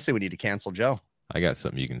 I say we need to cancel Joe. I got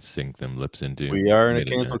something you can sink them lips into. We are in a Made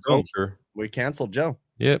it cancel nice. culture. We canceled Joe.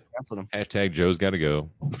 Yep. Canceled him. Hashtag Joe's got to go.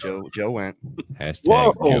 Joe went. Hashtag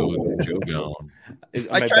Joe gone.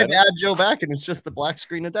 I tried to add Joe back, and it's just the black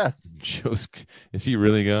screen of death. Is he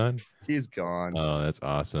really gone? He's gone. Oh, that's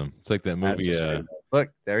awesome. It's like that movie. Look,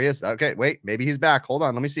 there he is. Okay, wait, maybe he's back. Hold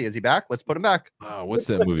on, let me see. Is he back? Let's put him back. Oh, what's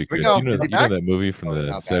that movie, Chris? Go. You know that movie from the it's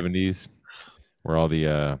not 70s where all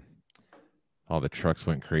the trucks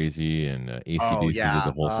went crazy and AC/DC did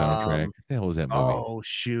the whole soundtrack. What the hell was that movie? Oh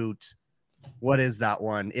shoot, what is that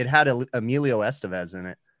one? It had Emilio Estevez in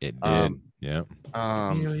it. It did. Yeah.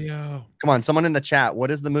 Emilio. Come on, someone in the chat. What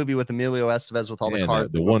is the movie with Emilio Estevez with all the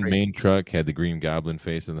cars? The one main truck had the Green Goblin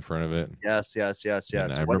face in the front of it. Yes. And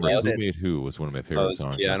I remember Who Made Who was one of my favorite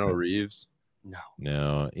songs. Keanu Reeves.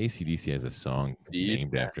 No. AC/DC has a song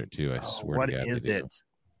named after it too. I swear what to God. What is it?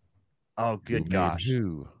 Oh, good gosh.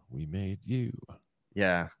 Who? We made you.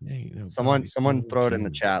 Yeah. No someone throw it in the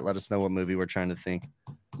chat. Let us know what movie we're trying to think.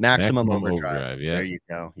 Maximum Overdrive. Yeah. There you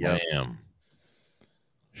go. Yeah.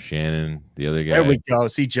 Shannon, the other guy. There we go.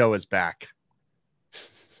 See, Joe is back.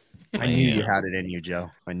 I knew you had it in you, Joe.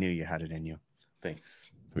 I knew you had it in you. Thanks.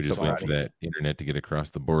 We just wait for that internet to get across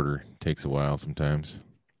the border. It takes a while sometimes.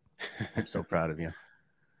 I'm so proud of you.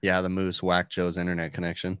 Yeah, the moose whacked Joe's internet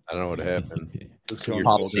connection. I don't know what happened.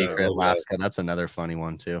 Top Secret, Alaska. That's another funny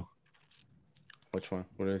one too. Which one?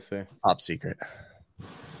 What did I say? Top Secret.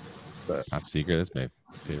 Top Secret. That's my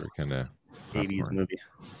favorite kind of 80s movie.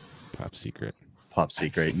 Top Secret. Pop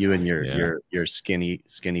Secret. You and your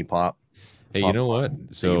skinny pop. Hey, you know what?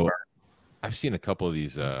 So I've seen a couple of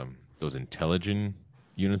these those intelligent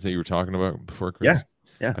units that you were talking about before, Chris.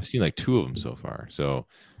 Yeah. I've seen like 2 of them so far. So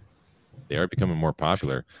they are becoming more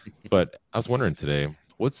popular. But I was wondering today,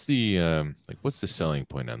 what's the selling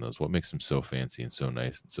point on those? What makes them so fancy and so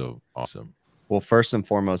nice and so awesome? Well, first and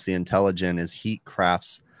foremost, the Intelligent is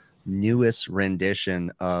Heatcraft's newest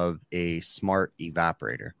rendition of a smart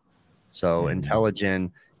evaporator. So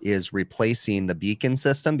Intelligent is replacing the beacon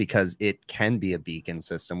system because it can be a beacon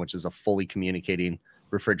system, which is a fully communicating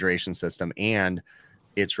refrigeration system, and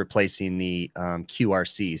it's replacing the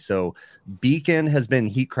QRC. So Beacon has been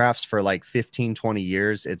Heatcraft's for like 15, 20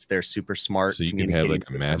 years. It's their super smart. So you can have like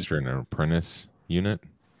a master and an apprentice unit?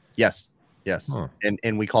 Yes. Huh.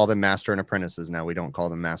 And we call them master and apprentices now. We don't call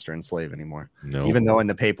them master and slave anymore. No. Even though in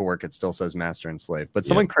the paperwork it still says master and slave. But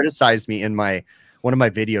someone criticized me in one of my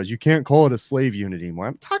videos. You can't call it a slave unit anymore.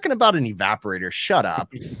 I'm talking about an evaporator. Shut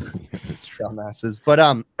up. That's true. Dumbasses.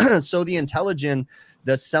 But so the Intelligent,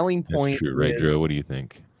 the selling point. That's true, right, Drew? What do you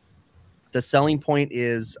think? The selling point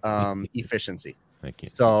is efficiency.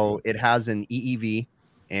 So it has an EEV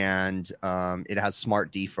and it has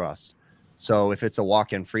smart defrost. So if it's a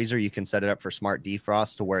walk-in freezer, you can set it up for smart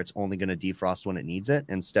defrost to where it's only going to defrost when it needs it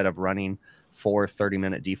instead of running 4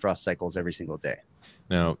 30-minute defrost cycles every single day.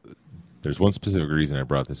 Now, there's one specific reason I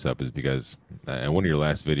brought this up is because in one of your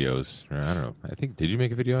last videos, or I don't know, I think, did you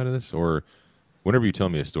make a video out of this? Or whenever you tell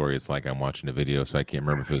me a story, it's like I'm watching a video, so I can't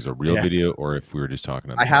remember if it was a real video or if we were just talking.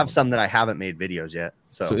 I have some that I haven't made videos yet.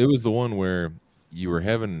 So it was the one where you were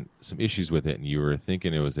having some issues with it and you were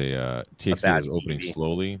thinking it was a TXV that was opening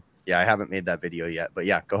slowly. Yeah, I haven't made that video yet, but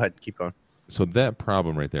yeah, go ahead, keep going. So that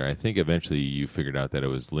problem right there, I think eventually you figured out that it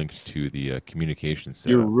was linked to the communication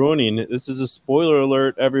setup. You're ruining it. This is a spoiler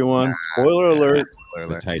alert, everyone. Spoiler alert.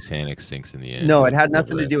 The Titanic sinks in the end. No, it had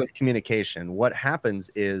nothing to do with communication. What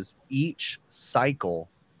happens is each cycle,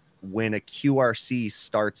 when a QRC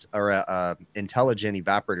starts or a Intelligent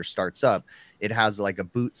evaporator starts up, it has like a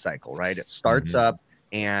boot cycle, right? It starts up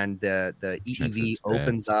and the EEV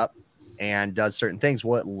opens up and does certain things.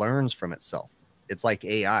 Well, it learns from itself. It's like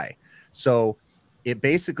AI. So it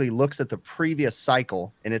basically looks at the previous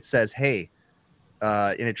cycle and it says, hey,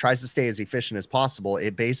 and it tries to stay as efficient as possible.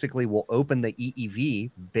 It basically will open the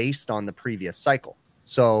EEV based on the previous cycle.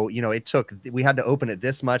 So, we had to open it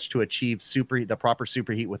this much to achieve the proper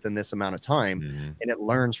superheat within this amount of time. And it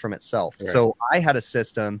learns from itself. Right. So I had a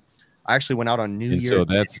system. I actually went out on New Year's. So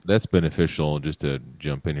that's beneficial, just to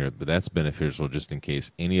jump in here, but that's beneficial just in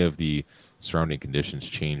case any of the surrounding conditions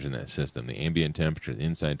change in that system, the ambient temperature, the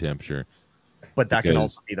inside temperature. But that can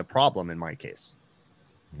also be the problem in my case.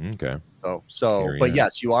 Okay. But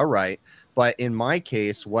yes, you are right. But in my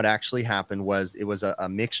case, what actually happened was it was a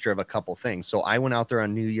mixture of a couple things. So I went out there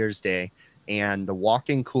on New Year's Day, and the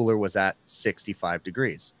walk-in cooler was at 65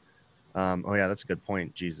 degrees. Oh yeah, that's a good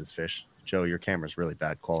point. Jesus fish. Joe, your camera's really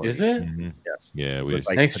bad quality. Is it? Mm-hmm. Yes. Yeah, we just,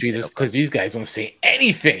 like thanks Jesus, because these guys don't see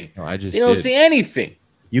anything. No, they don't see anything.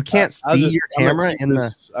 You can't see your camera in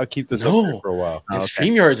the. I'll keep this up there for a while. In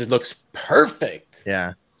StreamYards, it looks perfect.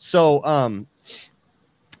 Yeah. So I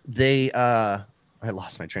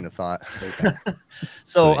lost my train of thought.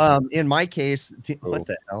 So in my case, what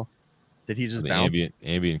the hell? Did he just bounce?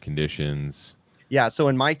 Ambient conditions. Yeah. So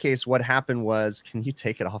in my case, what happened was, can you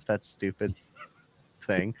take it off that stupid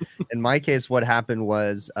thing? In my case, what happened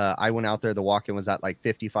was I went out there. The walk-in was at like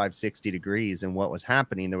 55, 60 degrees. And what was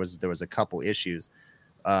happening, there was a couple issues.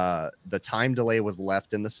 The time delay was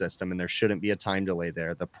left in the system, and there shouldn't be a time delay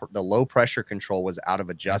there. The low pressure control was out of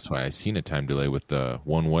adjustment. That's why I seen a time delay with the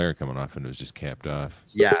one wire coming off and it was just capped off.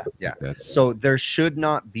 Yeah. So there should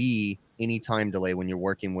not be any time delay when you're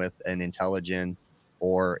working with an Intelligen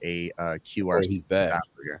or a QRC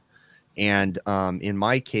evaporator. And in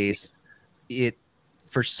my case,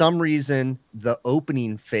 for some reason, the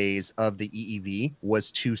opening phase of the EEV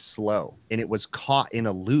was too slow, and it was caught in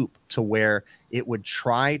a loop to where it would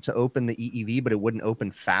try to open the EEV, but it wouldn't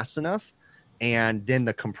open fast enough. And then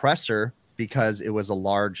the compressor, because it was a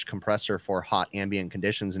large compressor for hot ambient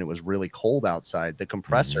conditions and it was really cold outside, the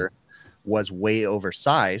compressor was way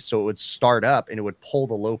oversized. So it would start up and it would pull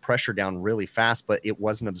the low pressure down really fast, but it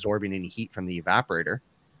wasn't absorbing any heat from the evaporator.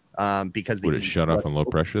 Because would it shut off on low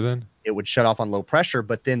pressure then? It would shut off on low pressure,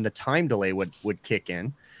 but then the time delay would kick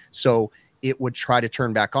in. So it would try to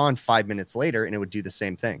turn back on 5 minutes later, and it would do the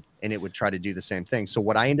same thing, and it would try to do the same thing. So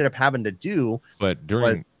what I ended up having to do, but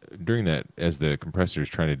during that, as the compressor is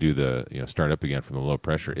trying to do the start up again from the low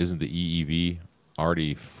pressure, isn't the EEV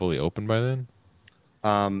already fully open by then?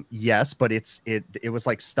 Yes, but it was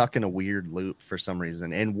like stuck in a weird loop for some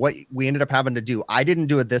reason. And what we ended up having to do, I didn't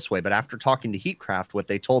do it this way, but after talking to Heatcraft, what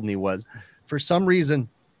they told me was, for some reason,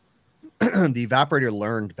 the evaporator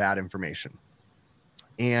learned bad information,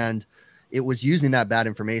 and it was using that bad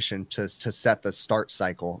information to set the start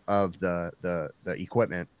cycle of the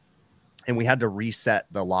equipment, and we had to reset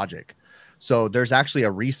the logic. So there's actually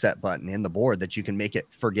a reset button in the board that you can make it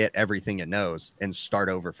forget everything it knows and start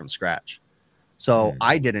over from scratch. So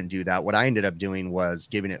I didn't do that. What I ended up doing was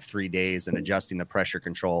giving it 3 days and adjusting the pressure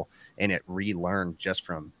control, and it relearned just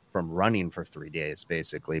from running for 3 days,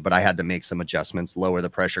 basically. But I had to make some adjustments, lower the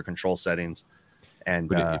pressure control settings. And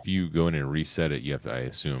but if you go in and reset it, I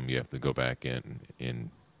assume you have to go back in and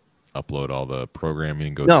upload all the programming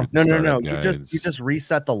and go no. guides. You just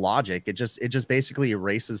reset the logic. It just basically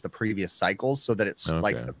erases the previous cycles so that it's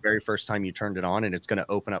like the very first time you turned it on, and it's going to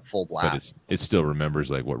open up full blast. But it still remembers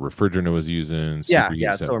like what refrigerant it was using. Yeah,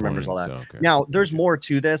 it still remembers all that. So, now there's more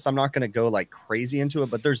to this. I'm not going to go like crazy into it,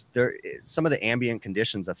 but some of the ambient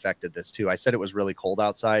conditions affected this too. I said it was really cold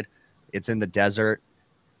outside. It's in the desert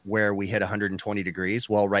where we hit 120 degrees.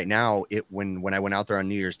 Well, right now when I went out there on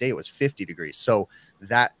New Year's Day, it was 50 degrees. So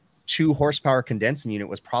that 2 horsepower condensing unit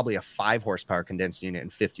was probably a 5 horsepower condensing unit in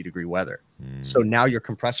 50-degree weather. So now your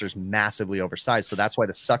compressor is massively oversized. So that's why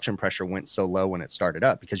the suction pressure went so low when it started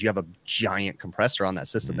up, because you have a giant compressor on that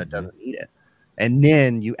system that doesn't need it. And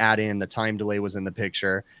then you add in the time delay was in the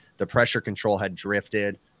picture. The pressure control had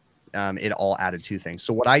drifted. It all added 2 things.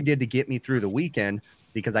 So what I did to get me through the weekend,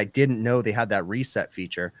 because I didn't know they had that reset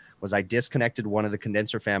feature, was I disconnected one of the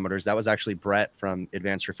condenser fan motors. That was actually Brett from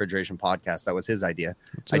Advanced Refrigeration Podcast. That was his idea.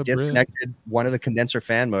 I disconnected one of the condenser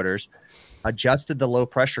fan motors, adjusted the low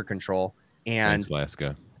pressure control, and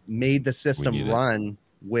made the system run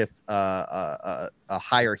with a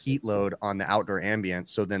higher heat load on the outdoor ambient.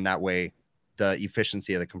 So then that way the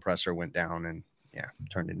efficiency of the compressor went down and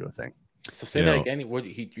turned into a thing. So say that again.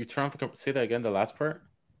 You turn off say that again, the last part?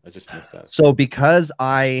 I just missed that. So because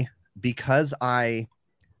I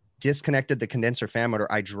disconnected the condenser fan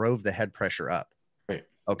motor, I drove the head pressure up. Right.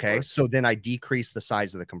 Okay. Right. So then I decreased the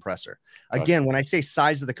size of the compressor. Again, when I say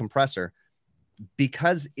size of the compressor,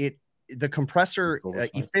 because the compressor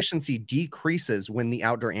efficiency decreases when the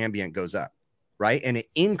outdoor ambient goes up, right? And it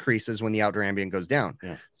increases when the outdoor ambient goes down.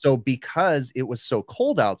 Yeah. So because it was so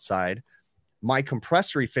cold outside, my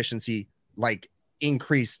compressor efficiency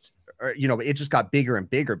increased. It just got bigger and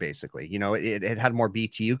bigger, basically. It had more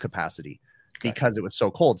BTU capacity because it was so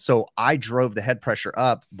cold. So I drove the head pressure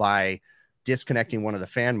up by disconnecting one of the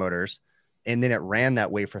fan motors, and then it ran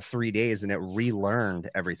that way for 3 days, and it relearned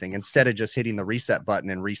everything instead of just hitting the reset button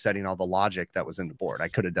and resetting all the logic that was in the board. I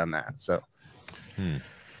could have done that. So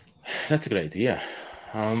that's a good idea.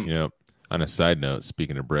 On a side note,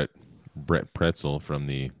 speaking of Brett Pretzel from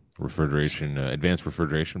the Advanced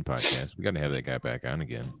Refrigeration podcast, we got to have that guy back on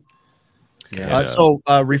again. Yeah. So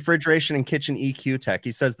refrigeration and kitchen EQ tech.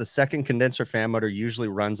 He says the second condenser fan motor usually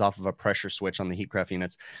runs off of a pressure switch on the Heatcraft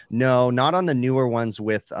units. No, not on the newer ones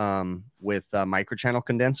with microchannel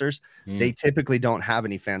condensers. They typically don't have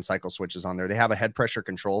any fan cycle switches on there. They have a head pressure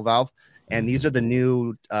control valve, and these are the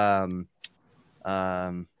new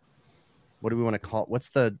what do we want to call it? What's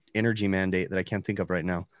the energy mandate that I can't think of right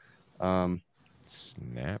now?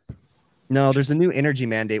 Snap. No, there's a new energy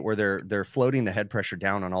mandate where they're floating the head pressure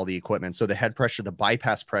down on all the equipment. So the head pressure, the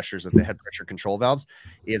bypass pressures of the head pressure control valves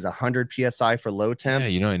is 100 psi for low temp.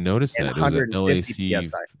 Yeah, I noticed that. It was an LAC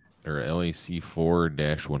PSI. or LAC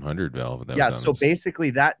 4-100 valve. So basically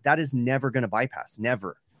that is never going to bypass.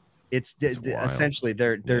 Never. It's essentially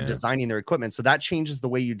they're designing their equipment. So that changes the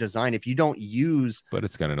way you design. If you don't use, but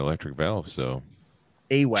it's got an electric valve. So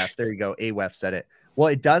AWEF, there you go. AWEF said it. Well,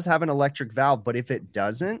 it does have an electric valve, but if it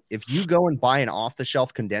doesn't, if you go and buy an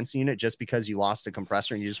off-the-shelf condensing unit just because you lost a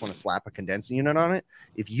compressor and you just want to slap a condensing unit on it,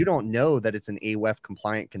 if you don't know that it's an AWEF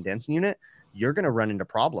compliant condensing unit, you're going to run into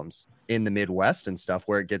problems in the Midwest and stuff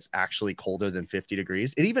where it gets actually colder than 50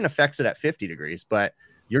 degrees. It even affects it at 50 degrees, but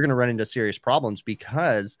you're going to run into serious problems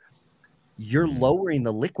because you're lowering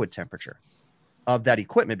the liquid temperature of that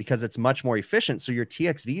equipment because it's much more efficient. So your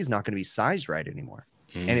TXV is not going to be sized right anymore.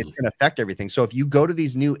 And it's going to affect everything. So if you go to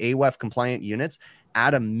these new AWEF compliant units,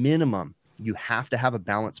 at a minimum, you have to have a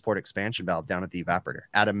balance port expansion valve down at the evaporator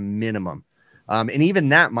at a minimum. And even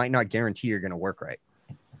that might not guarantee you're going to work right.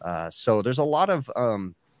 So there's a lot of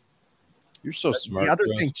you're so smart. The other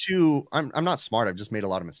thing too, I'm not smart. I've just made a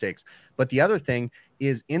lot of mistakes. But the other thing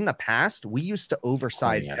is in the past, we used to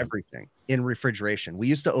oversize everything in refrigeration. We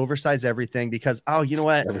used to oversize everything because, you know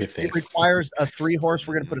what? Everything. It requires a 3 horse.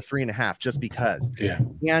 We're going to put a 3.5 just because. Yeah.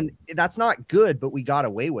 And that's not good, but we got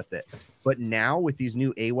away with it. But now with these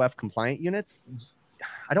new AWEF compliant units,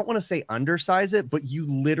 I don't want to say undersize it, but you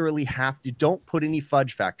literally have to. Don't put any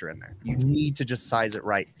fudge factor in there. You need to just size it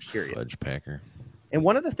right, period. Fudge packer. And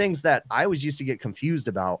one of the things that I always used to get confused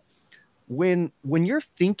about when you're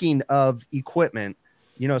thinking of equipment,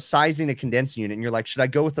 sizing a condensing unit, and you're like, should I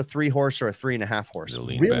go with a 3 horse or a 3.5 horse?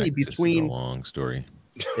 Really, between a long story.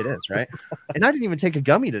 It is, right? And I didn't even take a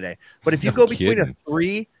gummy today. But if you go between a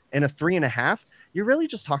 3 and a 3.5, you're really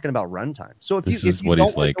just talking about runtime. So if this you is what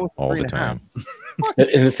he's like all the time.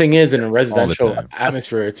 And the thing is, in a residential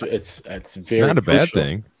atmosphere, it's very not a bad crucial.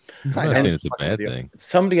 thing. I'm not saying it's a bad thing.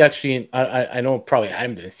 Somebody actually, I know probably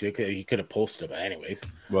Adam didn't see it. He could have posted it, but anyways.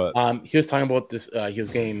 What? He was talking about this. He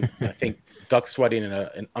was getting, I think, duct sweating in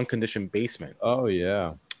an unconditioned basement. Oh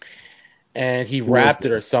yeah. And he wrapped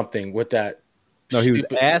it or something with that. No, he was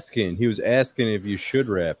asking. He was asking if you should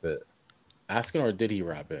wrap it. Asking, or did he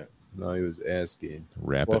wrap it? No, he was asking.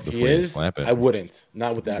 Wrap Well, it if before he you is, slap it. I wouldn't.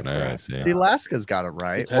 Not with that That's what I crap. always say. See, Alaska's got it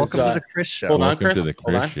right. Because, Welcome to the Chris Show. Hold on, Welcome Chris. to the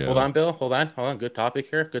Chris Show. Hold on, Bill. Hold on. Good topic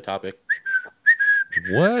here. Good topic.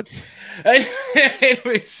 What?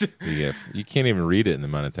 Anyways. You can't even read it in the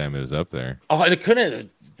amount of time it was up there. Oh, I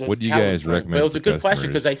couldn't. What do you guys recommend? But it was a for good question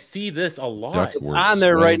because customers? I see this a lot. Ductwork It's on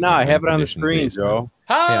there right now. I have it on the conditioned screen, basement. Joe.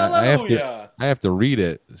 Hallelujah. I have to read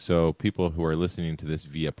it so people who are listening to this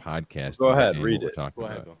via podcast. Go ahead, understand read what we're it. talking Go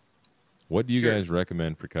ahead, about. Bill. What do you Cheers. guys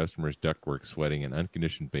recommend for customers ductwork sweating in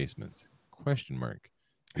unconditioned basements? Question mark.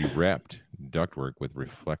 We wrapped ductwork with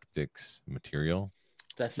Reflectix material.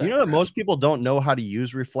 That's You know that most people don't know how to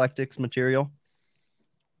use Reflectix material?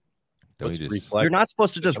 Don't you just- You're not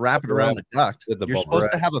supposed to just wrap it around the duct. with the You're bubble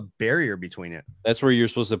supposed to wrap. have a barrier between it. That's where you're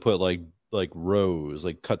supposed to put like rows,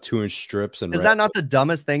 like cut 2-inch strips and Is wrap. that not the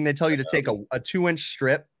dumbest thing? They tell you to take a 2-inch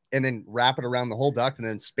strip and then wrap it around the whole duct and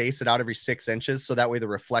then space it out every 6 inches. So that way the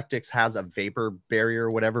Reflectix has a vapor barrier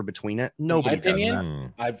or whatever between it. Nobody does opinion, that.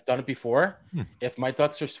 Hmm. I've done it before. Hmm. If my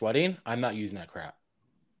ducts are sweating, I'm not using that crap.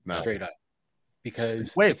 No. Straight up.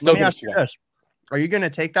 Because Wait, it's let still me gonna ask you sweat. this. Are you going to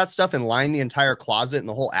take that stuff and line the entire closet and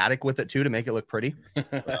the whole attic with it too to make it look pretty?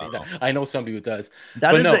 I know somebody who does.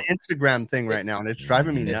 That But is no. the Instagram thing right now, and it's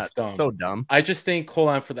driving me It's nuts. dumb. It's so dumb. I just think, hold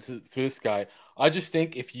on for this guy. I just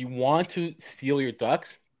think if you want to seal your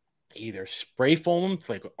ducts, either spray foam them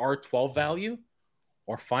to like R12 value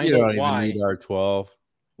or find You out don't even why. need R12.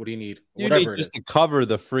 What do you need? You Whatever need it just is. to cover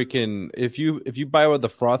the freaking. If you buy with the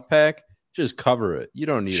froth pack, just cover it. You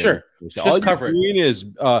don't need Sure. anything. Just All cover it. you're doing is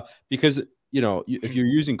because if you're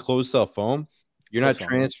using closed cell foam, you're not Closed cell.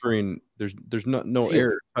 transferring. There's no Seal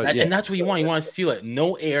air. And that's what you want. You want to seal it.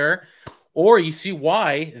 No air. Or you see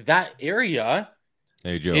why that area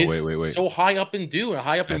Hey, Joe, is wait. so high up in dew and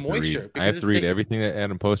high up I in have to read- moisture. I have it's to read taking- everything that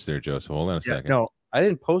Adam posts there, Joe. So hold on a Yeah, second. no, I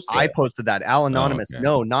didn't post that. I posted that. Al Anonymous. okay.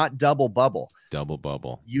 No, not double bubble. Double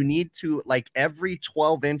bubble. You need to, like, every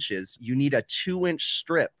 12 inches, you need a 2-inch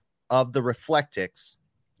strip of the Reflectix.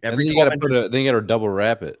 Every you got to put then you got to double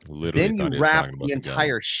wrap it. Literally then you wrap the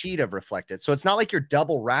entire sheet of Reflectix. So it's not like you're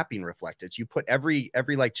double wrapping Reflectix. You put every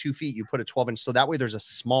like 2 feet, you put a 12-inch. So that way there's a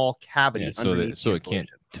small cavity underneath. So it can't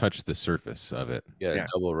touch the surface of it. Yeah.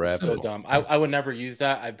 Double wrap so it. Dumb. I would never use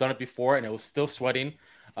that. I've done it before and it was still sweating.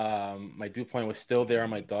 My dew point was still there on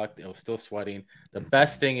my duct. It was still sweating. The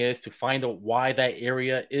best thing is to find out why that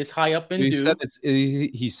area is high up in dew.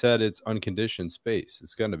 He said it's unconditioned space.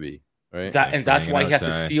 It's going to be. Right. That's why he has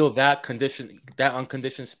to seal that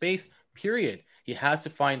unconditioned space, period. He has to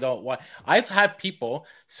find out why. I've had people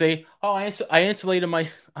say, "Oh, I insulated my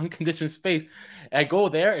unconditioned space." I go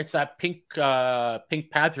there, it's that Pink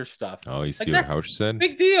Panther stuff. Oh, you see what Houch said?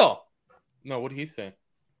 Big deal. No, what did he say?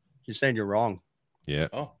 He's saying you're wrong. Yeah.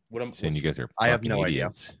 Oh, what I'm saying you guys are I have no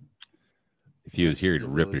idiots. If he was here, he'd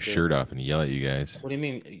rip his shirt off and yell at you guys. What do you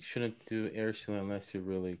mean you shouldn't do air sealing unless you're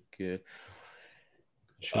really good?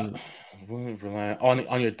 Rely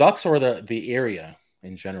on your ducts or the area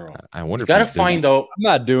in general. I wonder. You gotta find out. I'm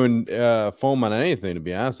not doing foam on anything, to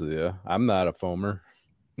be honest with you. I'm not a foamer.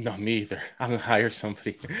 No, me either. I'm gonna hire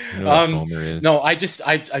somebody. You know what a foamer is? No, I've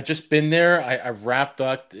just been there. I've wrapped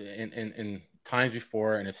duct in times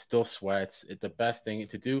before, and it still sweats. It's the best thing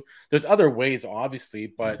to do. There's other ways,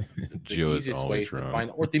 obviously, but the easiest way is to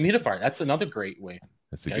find or dehumidifier. That's another great way.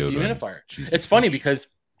 That's a good dehumidifier. It's funny because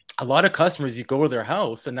a lot of customers, you go to their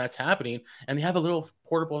house and that's happening, and they have a little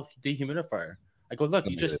portable dehumidifier. I go, look,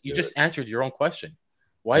 you just answered your own question.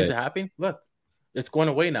 Why is it happening? Look, it's going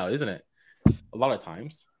away now, isn't it? A lot of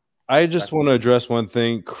times. I just want to address one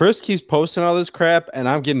thing. Chris keeps posting all this crap, and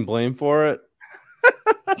I'm getting blamed for it.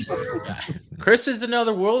 Chris is in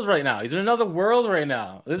another world right now. He's in another world right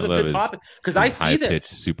now. This is a good topic because I see this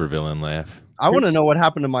high-pitched supervillain laugh. I want to know what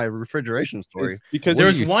happened to my refrigeration story. It's because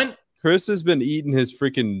there's one. Chris has been eating his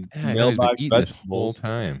freaking mailbox vegetables the whole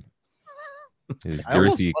time. I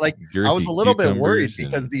was a little bit worried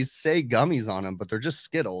because these say gummies on them, but they're just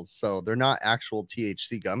Skittles, so they're not actual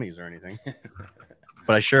THC gummies or anything.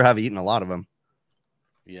 But I sure have eaten a lot of them.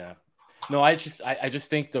 Yeah. No, I just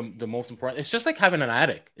think the most important. It's just like having an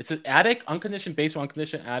attic. It's an attic, unconditioned basement,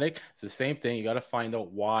 unconditioned attic. It's the same thing. You got to find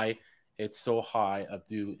out why it's so high of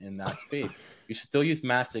dew in that space. You should still use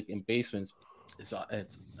mastic in basements. It's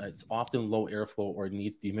often low airflow or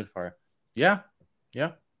needs dehumidifier. Yeah.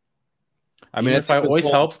 I mean, it always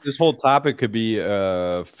helps. This whole topic could be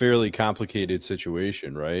a fairly complicated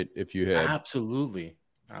situation, right? If you had absolutely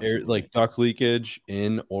air, like duct leakage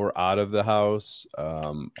in or out of the house,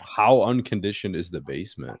 how unconditioned is the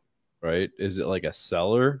basement, right? Is it like a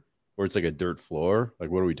cellar where it's like a dirt floor? Like,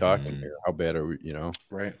 what are we talking here? How bad are we?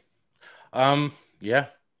 Right. Yeah.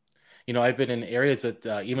 I've been in areas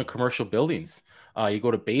that even commercial buildings, you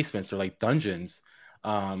go to basements, they're like dungeons.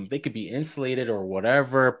 They could be insulated or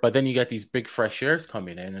whatever, but then you get these big fresh airs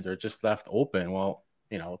coming in and they're just left open. Well,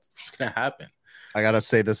 it's going to happen. I got to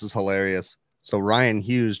say, this is hilarious. So Ryan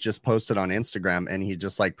Hughes just posted on Instagram and he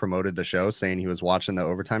just like promoted the show saying he was watching the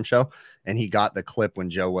overtime show and he got the clip when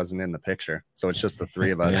Joe wasn't in the picture. So it's just the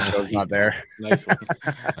three of us. Joe's not there. Nice one.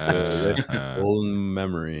 Golden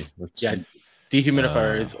memory. Yeah.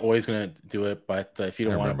 Dehumidifier is always going to do it, but if you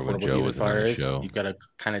don't want to put dehumidifiers, you've got to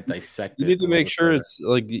kind of dissect it. You need to make sure it's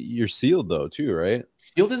like you're sealed though, too, right?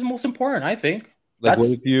 Sealed is most important, I think. Like, what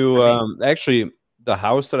if you actually the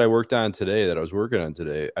house that I worked on today, that I was working on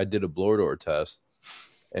today, I did a blower door test,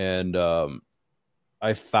 and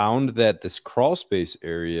I found that this crawl space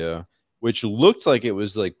area, which looked like it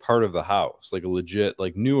was like part of the house, like a legit,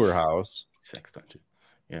 like newer house, sex dungeon,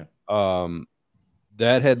 yeah,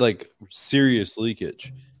 that had like serious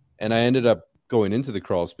leakage, and I ended up going into the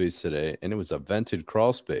crawl space today, and it was a vented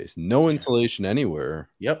crawl space, no insulation anywhere.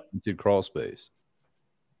 Yep, vented crawl space.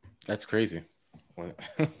 That's crazy.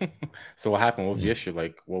 So what happened? What was the issue?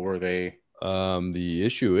 Like, what were they? The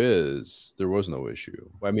issue is there was no issue.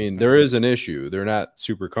 I mean, there is an issue. They're not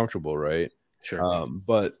super comfortable, right? Sure.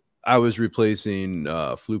 But I was replacing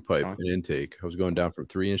flue pipe and intake. I was going down from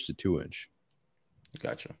 3-inch to 2-inch.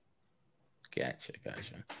 Gotcha.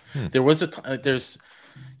 There was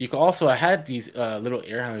you could also, I had these little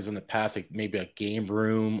air handlers in the past, like maybe a game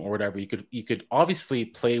room or whatever. You could obviously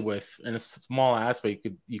play with in a small aspect.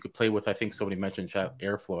 You could play with. I think somebody mentioned chat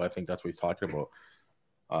airflow. I think that's what he's talking about.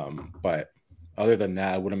 But other than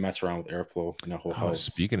that, I wouldn't mess around with airflow in a whole house.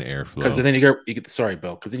 Speaking of airflow, because then you get sorry,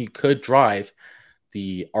 Bill, because then you could drive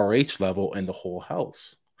the RH level in the whole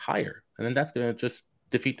house higher, and then that's gonna just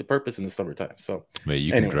defeat the purpose in the summertime. So wait,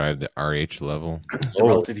 you can drive the RH level. The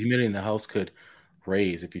relative humidity in the house could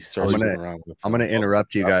raise if you start around. I'm gonna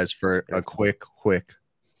interrupt you guys for a quick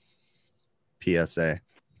PSA.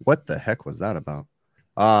 What the heck was that about?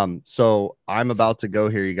 So I'm about to go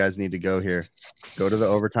here. You guys need to go here. Go to the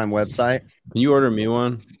Overtime website. Can you order me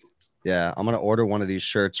one? Yeah, I'm gonna order one of these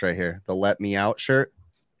shirts right here. The Let Me Out shirt.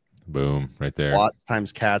 Boom, right there. Watts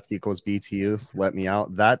times cats equals BTU. Let Me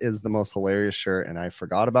Out. That is the most hilarious shirt, and I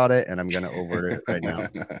forgot about it, and I'm gonna order it right now.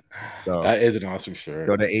 So that is an awesome shirt.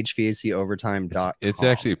 Go to HVACovertime.com. It's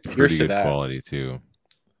actually pretty good quality too.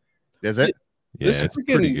 Is it? Yeah, it's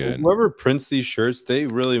pretty good. Whoever prints these shirts, they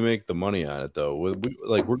really make the money on it, though. We're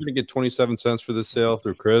gonna get 27 cents for this sale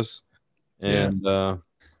through Chris, and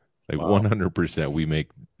 100%, we make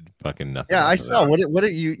fucking nothing. Yeah, I saw.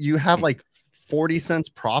 What you have like 40 cents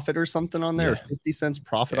profit or something on there, or 50 cents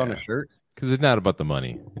profit on a shirt? Because it's not about the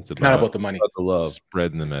money. It's not about the money. About the love,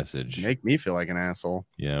 spreading the message. You make me feel like an asshole.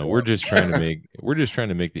 Yeah, we're just trying to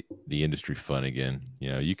make the industry fun again.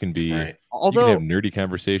 You know, you can be right. You can have nerdy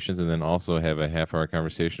conversations and then also have a half-hour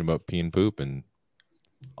conversation about pee and poop and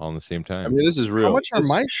all in the same time. I mean, this is real. How much are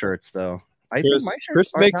my shirts though? I think my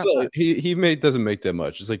shirts doesn't make that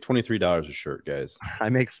much. It's like $23 a shirt, guys. I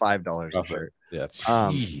make $5 a shirt. Yeah.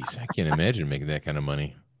 Jeez, I can't imagine making that kind of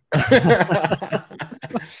money.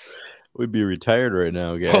 We'd be retired right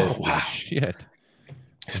now, guys. Oh, wow. Shit.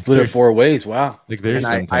 Split it 4 ways. Wow. Like there's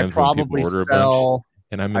sometimes when people order a bunch,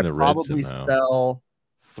 and I'm in the red somehow. I probably sell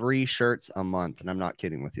 3 shirts a month, and I'm not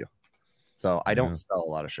kidding with you. So I don't sell a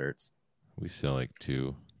lot of shirts. We sell like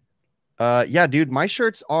 2. Yeah, dude, my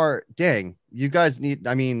shirts are dang. You guys need.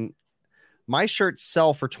 I mean, my shirts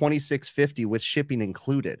sell for $26.50 with shipping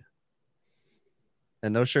included,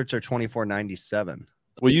 and those shirts are $24.97.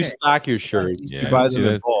 Well, you stock your shirts. You buy them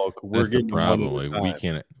in bulk. We're getting the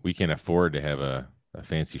problem. We can't afford to have a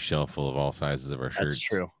fancy shelf full of all sizes of our shirts. That's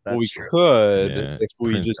true. We could if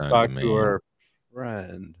we just talk to our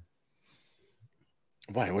friend.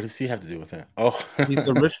 Why? What does he have to do with it? Oh, he's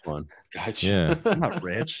the rich one. Gotcha. Yeah, I'm not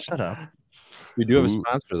rich. Shut up. We do have a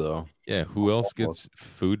sponsor though. Yeah. Who else gets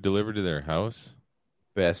food delivered to their house?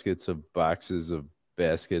 Boxes of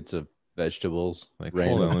baskets of vegetables. Like,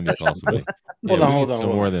 hold on, let me call somebody. Hold on.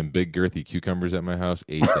 Some more than big girthy cucumbers at my house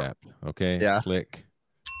ASAP. Okay. Yeah. Click.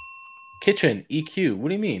 Kitchen EQ. What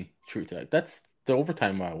do you mean? True Tech. That's the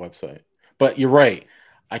Overtime website. But you're right.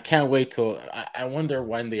 I can't wait till. I wonder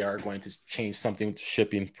when they are going to change something with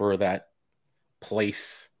shipping for that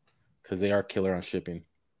place, because they are killer on shipping.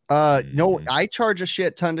 No, I charge a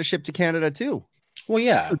shit ton to ship to Canada too. Well,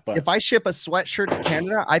 yeah, but if I ship a sweatshirt to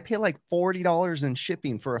Canada, I pay like $40 in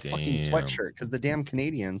shipping for a fucking sweatshirt because the damn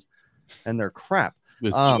Canadians and their crap.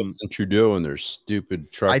 With Justin Trudeau and their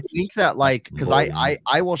stupid truck. I think that because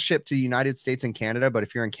I will ship to the United States and Canada, but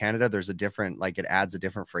if you're in Canada, there's a different it adds a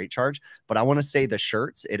different freight charge. But I want to say the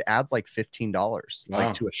shirts, it adds like $15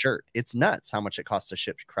 like to a shirt. It's nuts how much it costs to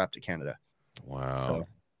ship crap to Canada. Wow. So,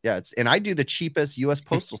 yeah, and I do the cheapest U.S.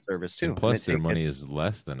 Postal Service too. And plus, their money is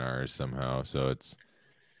less than ours somehow, so it's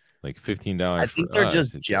like $15. I think they're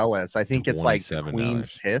just jealous. I think it's like the Queen's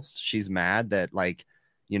pissed. She's mad that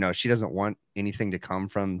she doesn't want anything to come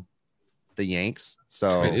from the Yanks.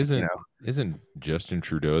 So isn't Justin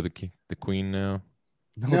Trudeau the Queen now?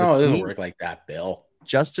 No, it doesn't work like that, Bill.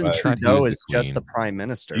 Justin Trudeau is just the prime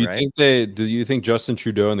minister, right? Do you think Justin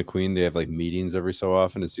Trudeau and the Queen, they have like meetings every so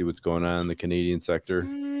often to see what's going on in the Canadian sector?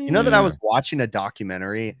 You know that I was watching a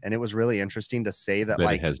documentary and it was really interesting to say that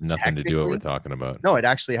it has nothing to do with what we're talking about. No, it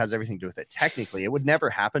actually has everything to do with it. Technically, it would never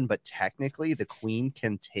happen, but technically the Queen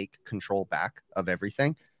can take control back of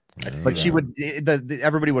everything. But she would,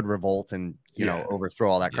 everybody would revolt and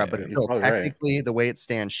overthrow all that crap. But still, technically, the way it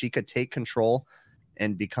stands, she could take control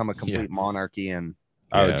and become a complete monarchy. And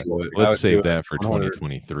let's save that for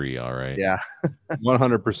 2023. All right. Yeah,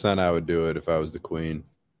 100%. I would do it if I was the Queen.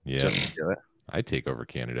 Yeah, just do it. I'd take over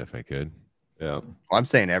Canada if I could. Yeah, well, I'm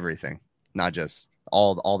saying everything, not just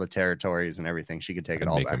all the territories and everything. She could take it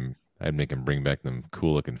all back. I'd make him bring back them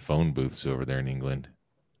cool looking phone booths over there in England.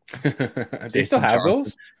 They still have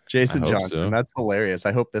those? Jason Johnson. So. That's hilarious.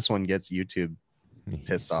 I hope this one gets YouTube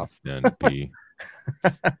pissed off.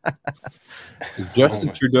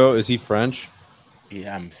 Justin Trudeau, is he French?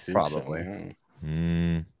 Yeah, I'm probably.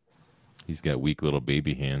 So. He's got weak little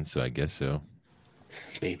baby hands, so I guess so.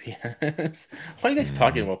 Baby hands. Why are you guys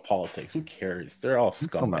talking about politics? Who cares? They're all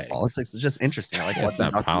scumbags. Politics is just interesting. I like it's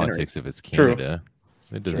not politics if it's Canada.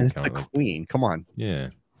 True. It doesn't count. It's the Queen. Come on. Yeah.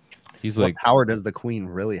 He's what power does the Queen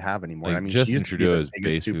really have anymore? I mean, Justin Trudeau is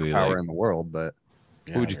basically superpower in the world, but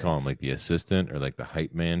what would you call him? Like the assistant or like the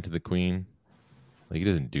hype man to the Queen? Like he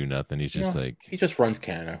doesn't do nothing. He's just he just runs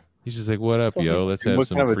Canada. He's just like, what up, yo? Let's have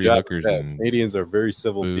some free hookers and Canadians are very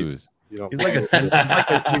civil booze. You know, He's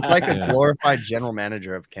like a glorified general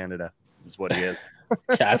manager of Canada. Is what he is.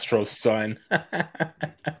 Castro's son.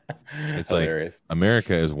 It's hilarious. Like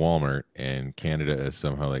America is Walmart and Canada is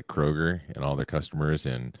somehow like Kroger, and all their customers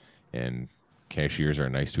and cashiers are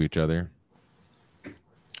nice to each other. And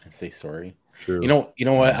say sorry. True. You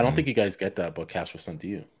know what? I don't think you guys get that about Castro's son, do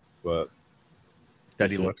you? But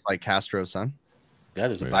That he looks like Castro's son. Yeah,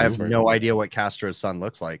 there's a Wait, I have backstory. no idea what Castro's son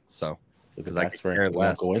looks like. So There's a because I could backstory. care I won't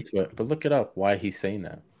less. go into it, but look it up. Why he's saying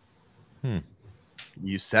that?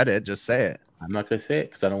 You said it. Just say it. I'm not gonna say it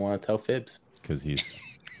because I don't want to tell fibs. Because he's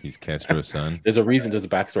Castro's son. There's a reason. There's a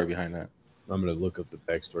backstory behind that. I'm gonna look up the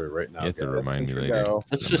backstory right now. You have to guys. remind me later.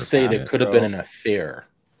 Let's I'm just say gonna there find could have been an affair.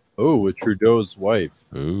 Oh, with Trudeau's wife,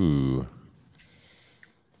 it. Ooh.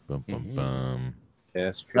 Bum, bum, Mhm. bum.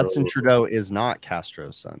 Castro. Justin Trudeau is not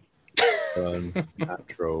Castro's son.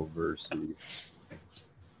 Controversy.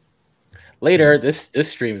 Later, this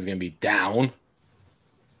stream is gonna be down.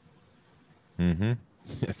 Mm-hmm.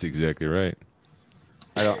 That's exactly right.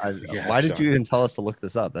 Yeah, Why did Sean. you even tell us to look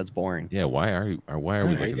this up? That's boring. Yeah. Why are we? I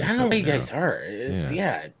looking don't this know up why you now? guys are. It's,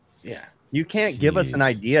 yeah. You can't give us an Jeez.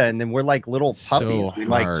 idea, and then we're like little So puppies. We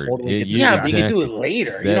like hard. totally get You Yeah, but distracted. you can do it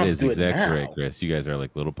later. You That don't is do it exactly now. right, Chris. You guys are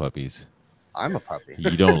like little puppies. I'm a puppy.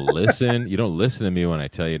 You don't listen. You don't listen to me when I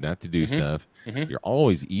tell you not to do Mhm. stuff. Mhm. You're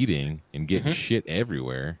always eating and getting Mhm. shit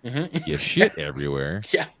everywhere. Mhm. You shit everywhere,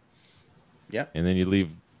 Yeah. and then you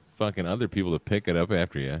leave fucking other people to pick it up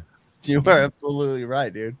after you. You are absolutely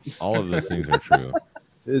right, dude. All of those things are true.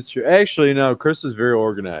 It's true. Actually, no. Chris is very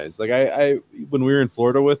organized. Like I when we were in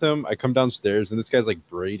Florida with him, I come downstairs and this guy's like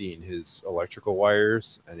braiding his electrical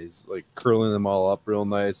wires and he's like curling them all up real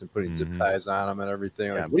nice and putting zip Mhm. ties on them and everything.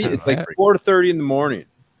 Yeah, Like, what are you, it's man. like 4:30 in the morning.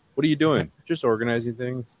 What are you doing? Just organizing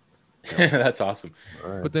things. That's awesome. All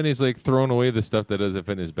right. But then he's like throwing away the stuff that doesn't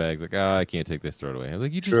fit in his bags. Like, I can't take this, throw it away. I'm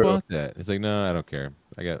like, you just True. bought that. It's like, no, I don't care.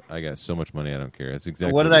 I got so much money, I don't care. That's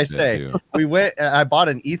exactly What did he I said, say? too. We went. I bought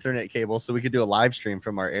an Ethernet cable so we could do a live stream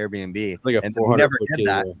from our Airbnb. It's like a and we 400 never foot did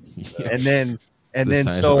that. cable. Yeah. And the then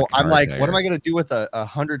size of so a I'm car like, what am tire. I gonna do with a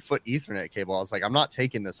 100-foot Ethernet cable? I was like, I'm not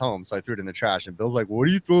taking this home, so I threw it in the trash. And Bill's like, what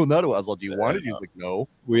are you throwing that away? I was like, do you want it? He's like, no.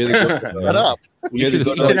 We had to go, Shut up. You should have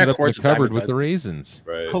Ethernet stuck it up in cords the with diamond cupboard with the buds. raisins.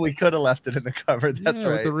 right. Oh, we could have left it in the cupboard. That's Yeah,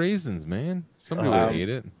 right. with the raisins, man. Somebody Um, would hate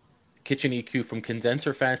it. Kitchen EQ from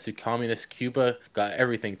condenser fans to communist Cuba got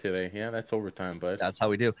everything today. Yeah, that's overtime, bud. That's how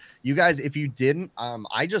we do. You guys, if you didn't,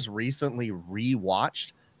 I just recently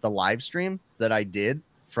rewatched the live stream that I did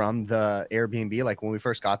from the Airbnb, like when we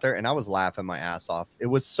first got there, and I was laughing my ass off. It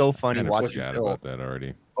was so funny Kind of watching forgot Bill about that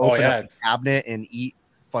already. open yeah, up the it's- cabinet and eat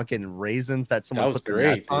fucking raisins that someone was put their great,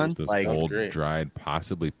 nuts on. Those Like was old, great. dried,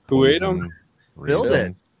 possibly Who ate 'em? poisoned Bill did.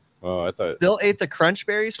 raisins. Oh, I thought Bill ate the crunch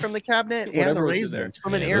berries from the cabinet and the Whatever was in there. raisins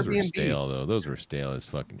from Yeah, an those were Airbnb. stale, though. Those were stale as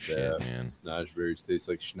fucking shit, yeah, man. schnozberries taste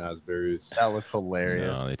like schnozberries. That was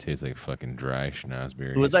hilarious. No, they taste like fucking dry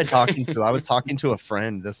schnozberries. Who was I talking to? I was talking to a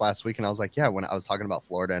friend this last week, and I was like, yeah, when I was talking about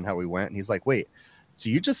Florida and how we went, and he's like, wait, so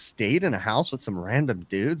you just stayed in a house with some random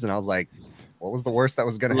dudes? And I was like, what was the worst that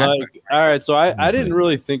was going to happen? Like, all right, so I didn't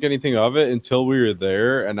really think anything of it until we were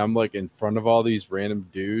there, and I'm like in front of all these random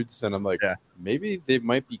dudes, and I'm like, Yeah. maybe they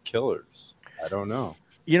might be killers. I don't know.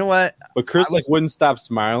 You know what? But Chris I was- like wouldn't stop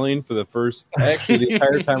smiling for the first, actually the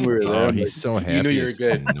entire time we were there. Oh, I'm he's so happy. knew you were It's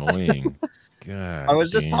good. annoying. God. I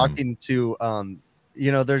was just damn. talking to,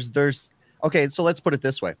 there's okay. So let's put it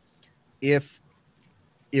this way: if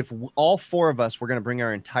all four of us were going to bring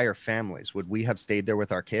our entire families, would we have stayed there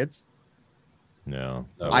with our kids? No,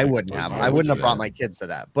 I wouldn't have. I wouldn't have brought my kids to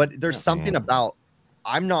that. But there's Yeah. something about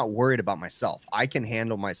I'm not worried about myself. I can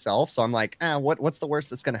handle myself. So I'm like, what's the worst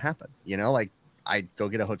that's going to happen? You know, like I go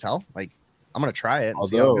get a hotel. Like I'm going to try it and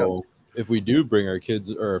see how it goes. Although, if we do bring our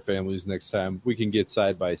kids or our families next time, we can get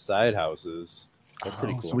side by side houses. That's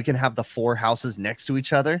pretty cool. So we can have the four houses next to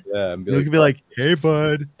each other. Yeah, and be We like, could be like, hey,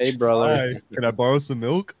 bud. hey, brother, Hi, can I borrow some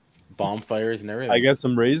milk? Bonfires and everything. I got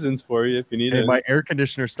some raisins for you if you need Hey, it. my air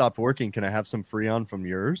conditioner stopped working. Can I have some Freon from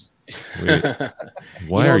yours? Wait,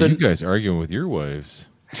 why know, are the- you guys arguing with your wives?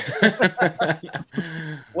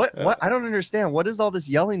 What? I don't understand. What is all this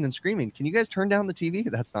yelling and screaming? Can you guys turn down the TV?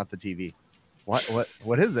 That's not the TV.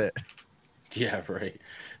 What is it? Yeah, right.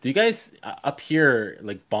 Do you guys up here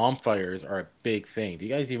like bonfires are a big thing? Do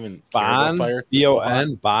you guys even care about fires?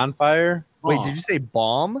 B-O-N, bonfire. Wait, Oh. did you say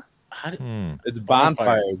bomb? How did, Hmm. It's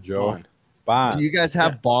bonfire, Joe. Bon. Bon Do you guys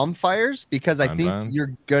have bonfires? Because I think Bonbons?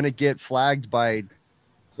 you're gonna get flagged by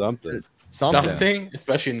something. something. Something,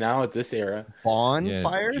 especially now at this era.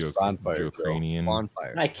 Bonfires? Bonfire, Joe. Ukrainian.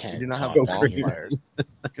 Bonfires. I can't. You do not have talk on here. bonfires.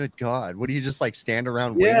 Good God! What do you just like stand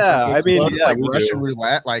around? waiting Yeah, for I mean, explode? It's yeah, like we Russian do.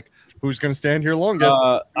 roulette. Like Who's gonna stand here longest?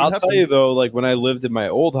 I'll tell you though, like when I lived in my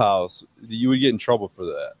old house, you would get in trouble for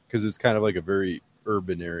that because it's kind of like a very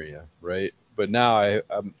urban area, right? But now I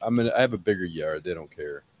have a bigger yard. They don't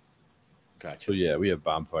care. Gotcha. So yeah, we have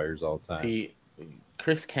bonfires all the time. See,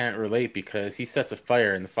 Chris can't relate because he sets a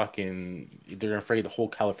fire and they're afraid the whole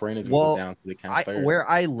California is going to go down, so they can't fire. Where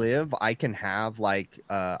I live, I can have I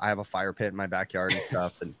have a fire pit in my backyard and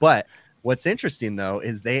stuff. But what's interesting though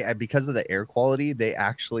is because of the air quality, they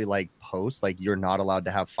actually like post like you're not allowed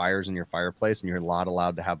to have fires in your fireplace and you're not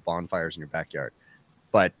allowed to have bonfires in your backyard.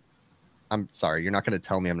 But I'm sorry, you're not going to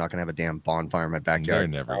tell me I'm not going to have a damn bonfire in my backyard.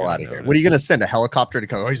 Never out of here. What are you going to send a helicopter to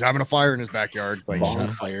come? Oh, he's having a fire in his backyard. Like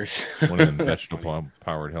bonfires. One of them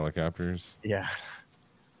vegetable-powered helicopters. Yeah.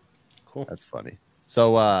 Cool. That's funny.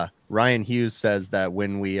 So Ryan Hughes says that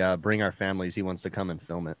when we bring our families, he wants to come and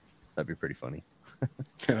film it. That'd be pretty funny.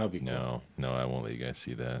 That'll be cool. No, I won't let you guys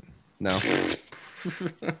see that. No.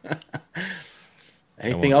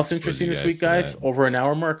 Anything else interesting this week, guys? Over an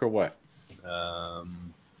hour mark or what?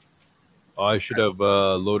 I should have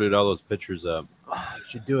loaded all those pictures up. I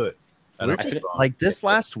should do it. Like this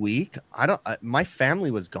last week, my family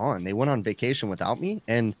was gone. They went on vacation without me,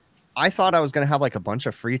 and I thought I was going to have like a bunch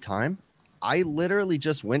of free time. I literally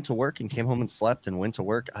just went to work and came home and slept and went to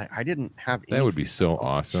work. I didn't have that would be so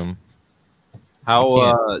awesome.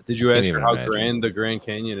 How did you ask her how grand the Grand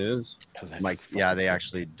Canyon is? Yeah, they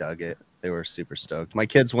actually dug it. They were super stoked. My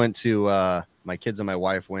kids and my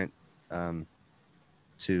wife went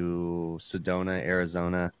to Sedona,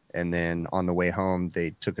 Arizona, and then on the way home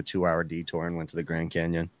they took a 2-hour detour and went to the Grand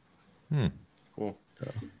Canyon. Cool. So,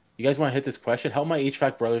 you guys want to hit this question? Help my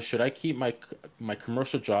HVAC brothers. Should I keep my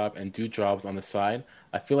commercial job and do jobs on the side?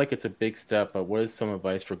 I feel like it's a big step, but what is some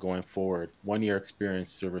advice for going forward? 1 year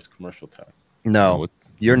experience, service, commercial tech. No,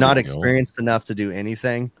 you're not experienced enough to do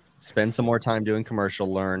anything. Spend some more time doing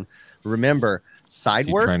commercial. Learn. Remember, side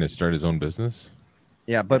work. Trying to start his own business.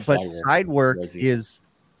 Yeah, but side work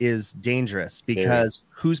is dangerous because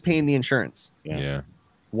who's paying the insurance? Yeah.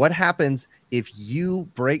 What happens if you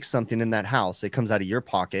break something in that house? It comes out of your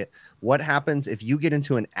pocket. What happens if you get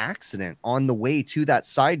into an accident on the way to that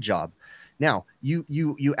side job? Now,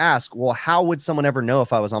 you ask, well, how would someone ever know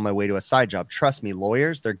if I was on my way to a side job? Trust me,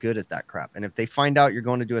 lawyers, they're good at that crap. And if they find out you're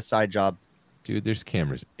going to do a side job, dude, there's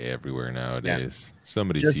cameras everywhere nowadays. Yeah.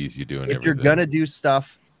 Somebody sees you doing everything. If you're going to do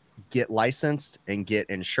stuff, get licensed and get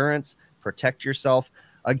insurance, protect yourself.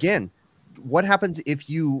 Again, what happens if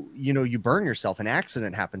you burn yourself, an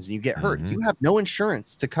accident happens and you get hurt? You have no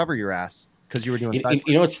insurance to cover your ass because you were doing side work.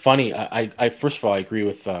 You know, it's funny. I first of all, I agree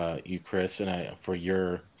with you, Chris, and for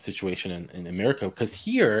your situation in America, because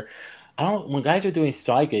here, when guys are doing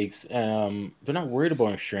side gigs, they're not worried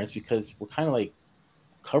about insurance because we're kind of like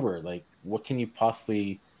covered. Like, what can you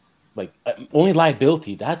possibly only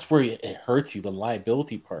liability? That's where it hurts you, the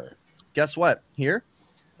liability part. Guess what? Here,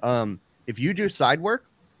 if you do side work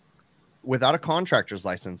without a contractor's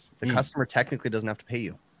license, the customer technically doesn't have to pay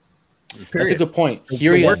you. Period. That's a good point.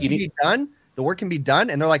 Here, the work can be done,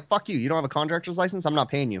 and they're like, "Fuck you! You don't have a contractor's license. I'm not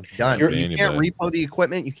paying you." Done. You can't repo the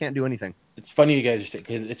equipment. You can't do anything. It's funny you guys are saying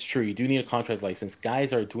because it's true. You do need a contract license.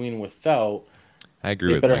 Guys are doing without. I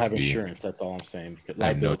agree. They better have insurance. That's all I'm saying. Because I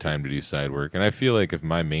have no time to do side work, and I feel like if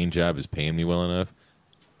my main job is paying me well enough,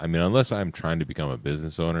 I mean, unless I'm trying to become a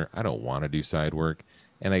business owner, I don't want to do side work,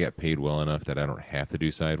 and I get paid well enough that I don't have to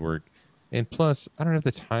do side work. And plus, I don't have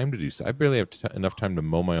the time to do so. I barely have enough time to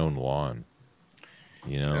mow my own lawn.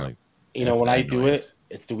 When I do it,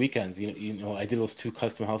 it's the weekends. You know, I did those 2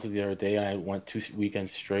 custom houses the other day, and I went 2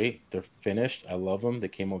 weekends straight. They're finished. I love them. They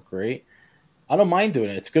came out great. I don't mind doing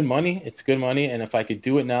it. It's good money. And if I could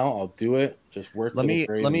do it now, I'll do it. Just work. Let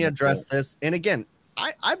me address this. And again,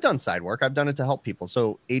 I've done side work. I've done it to help people.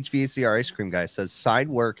 So HVACR Ice Cream Guy says side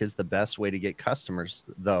work is the best way to get customers,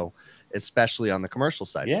 though, especially on the commercial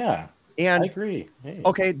side. Yeah. And I agree. Hey.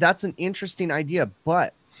 Okay, that's an interesting idea.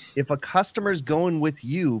 But if a customer's going with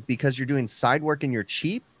you because you're doing side work and you're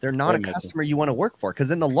cheap, they're not a customer you want to work for.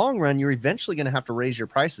 Because in the long run, you're eventually going to have to raise your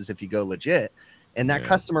prices if you go legit. And that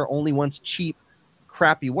customer only wants cheap,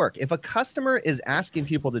 crappy work. If a customer is asking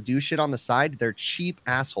people to do shit on the side, they're cheap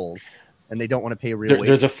assholes and they don't want to pay real wages.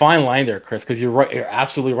 There's a fine line there, Chris, because you're right. You're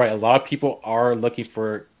absolutely right. A lot of people are looking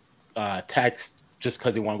for text just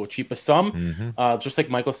because they want to go cheap. But some, just like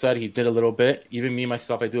Michael said, he did a little bit. Even me,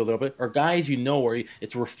 myself, I do a little bit. Or guys, where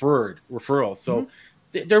it's referral. So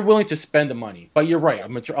they're willing to spend the money. But you're right.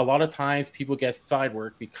 A lot of times people get side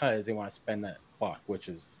work because they want to spend that buck, which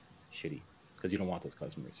is shitty because you don't want those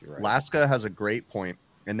customers. You're right. Laska has a great point,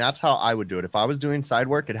 and that's how I would do it. If I was doing side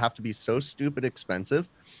work, it'd have to be so stupid expensive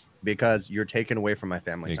because you're taking away from my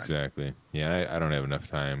family time. Exactly. Yeah, I don't have enough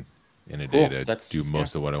time. in a Cool. day to do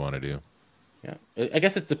most of what I want to do. Yeah, I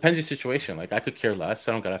guess it depends your situation. Like I could care less.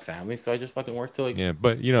 I don't got a family, so I just fucking work till like. Yeah,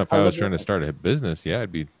 but if I was trying to start a business,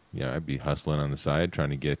 I'd be hustling on the side,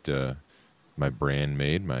 trying to get my brand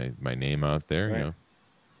made, my name out there. Right.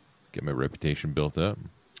 Get my reputation built up.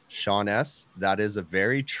 Sean S., that is a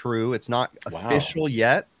very true. It's not official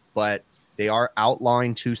yet, but they are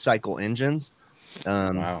outlawing 2-cycle engines.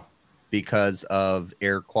 Wow. Because of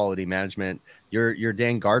air quality management. Your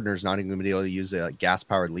Dan Gardner's not even going to be able to use a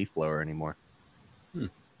gas-powered leaf blower anymore.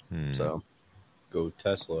 So, go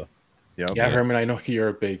Tesla. Yep. Yeah, Herman, I know you're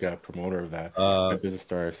a big promoter of that. Business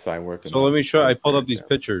Star side work. So let me show. I pulled up these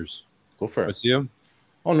pictures. Go for it. I see them.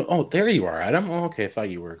 Oh no! Oh, there you are, Adam. Oh, okay. I thought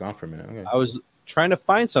you were gone for a minute. Okay. I was trying to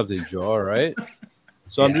find something, Joe. All right.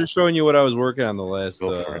 So I'm just showing you what I was working on the last.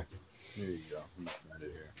 Go for it. Here you go. Let me find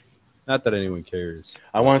it here. Not that anyone cares.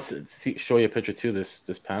 I want to show you a picture too.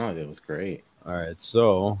 This panel I did was great. All right,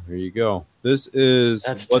 so here you go. This is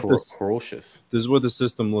ferocious. This is what the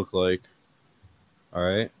system looked like. All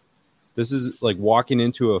right, this is like walking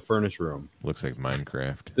into a furnace room. Looks like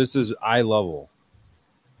Minecraft. This is eye level.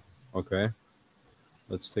 Okay,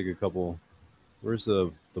 let's take a couple. Where's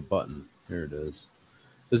the button? Here it is.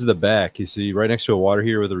 This is the back. You see, right next to a water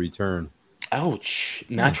heater with a return. Ouch!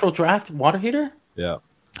 Natural draft water heater. Yeah,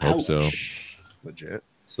 hope so. Legit.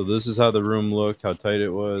 So this is how the room looked. How tight it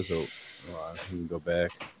was. Oh. We can go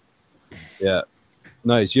back. Yeah,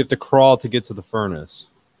 nice. You have to crawl to get to the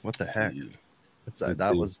furnace. What the heck?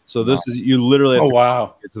 So this is you literally have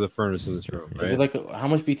to get to the furnace in this room. Right? Is it like how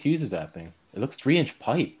much BTUs is that thing? It looks 3-inch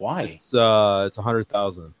pipe. Why? It's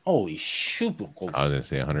 100,000. Holy shoot! I was gonna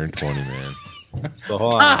say 120, man. So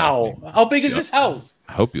hold on. Wow, how big is this house?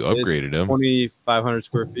 I hope you upgraded them. 2,500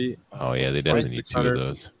 square feet. Oh yeah, they definitely need 2 of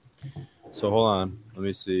those. So hold on, let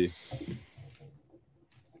me see.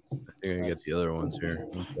 I think I can get the other ones here.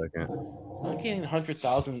 1 second. I'm getting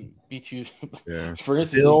 100,000 BTU. Yeah.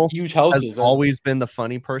 Bill huge houses. Has always been the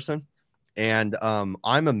funny person, and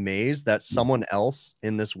I'm amazed that someone else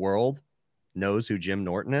in this world knows who Jim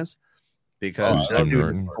Norton is, because that dude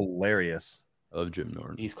is hilarious. I love Jim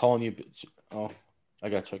Norton. He's calling you. Oh, I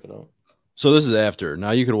gotta check it out. So this is after.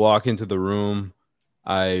 Now you could walk into the room.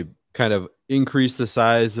 I kind of increase the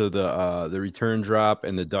size of the return drop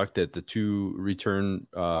and the duct that the 2 return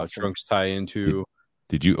trunks tie into.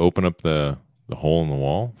 Did you open up the hole in the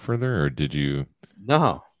wall further, or did you?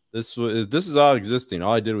 No, this is all existing.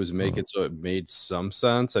 All I did was make it so it made some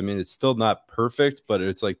sense. I mean, it's still not perfect, but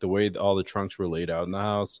it's like the way all the trunks were laid out in the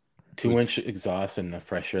house. 2-inch exhaust and the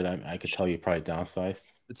fresh air that I could tell you probably downsized.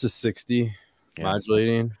 It's a 60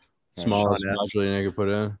 modulating, smallest modulating I could put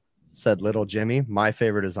in. Said little Jimmy. My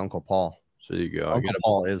favorite is Uncle Paul. So you go. Uncle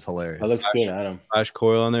Paul is hilarious. That looks good, Adam. Flash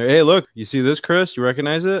coil on there. Hey, look, you see this, Chris? You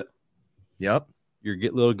recognize it? Yep. Your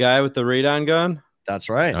little guy with the radon gun. That's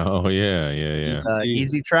right. Oh yeah.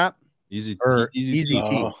 Easy trap. Easy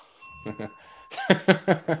T.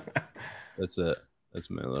 That's it. That's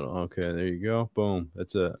my little. Okay, there you go. Boom.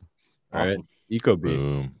 That's it. All Awesome. right. EcoBee.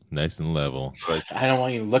 Boom. Nice and level. I don't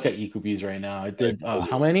want you to look at EcoBees right now. I did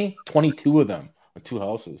how many? 22 of them on 2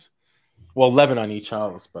 houses. Well, 11 on each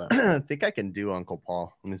house, but I think I can do Uncle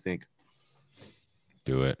Paul. Let me think.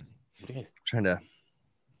 Do it. Trying to.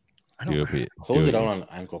 Close it out on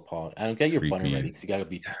Uncle Paul. I don't get your button ready because you gotta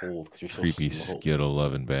be told because you're so creepy slow. Skittle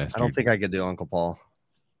loving bastard. I don't think I could do Uncle Paul.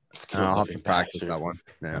 I'll have to practice that one.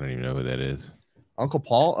 I don't even know who that is. Uncle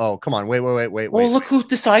Paul? Oh, come on. Wait. Oh, look who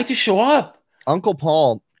decided to show up. Uncle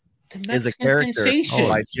Paul is a character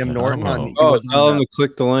by Jim Norton. Tell him to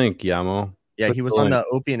click the link, Yamo. Yeah, he was on the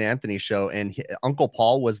Opie and Anthony show, and Uncle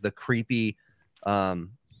Paul was the creepy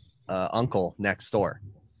uncle next door.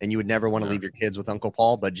 And you would never want to leave your kids with Uncle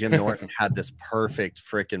Paul, but Jim Norton had this perfect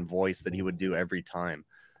freaking voice that he would do every time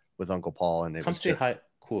with Uncle Paul. And it come was say hi.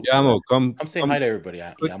 Cool. Yamo, come say hi to everybody.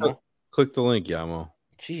 Yamo. Click the link, Yamo.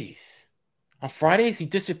 Jeez. On Fridays he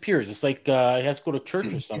disappears. It's like he has to go to church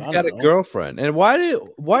or something. He's got a girlfriend. And why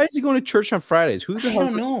is he going to church on Fridays? Who the hell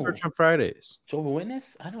goes to church on Fridays? Jehovah's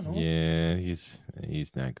Witness? I don't know. Yeah, he's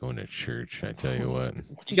not going to church. I tell you what.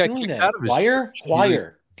 What's he doing then?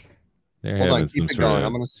 Choir. They're Hold having on, keep it going.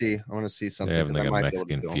 I'm gonna see something. They're having like a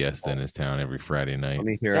Mexican fiesta in his town every Friday night. Let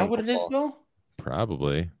me hear. Is that what it is, Bill?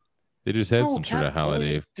 Probably. They just had some sort of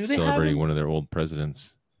holiday celebrating one of their old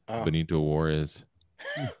presidents. Benito Juarez.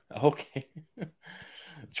 Okay.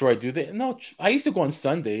 Troy, do they? No, I used to go on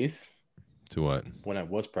Sundays. To what? When I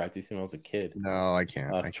was practicing when I was a kid. No, I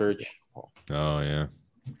can't. Church. Oh yeah.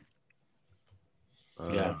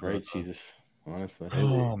 Yeah, right. Jesus. Honestly.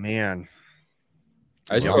 Oh man.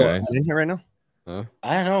 I in here right now. Huh?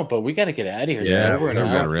 I don't know, but we got to get out of here. Yeah, we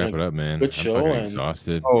gotta wrap it up, man. Good I'm show. fucking And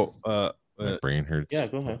exhausted. Oh, my brain hurts. yeah,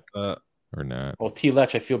 go ahead. Or not. Oh,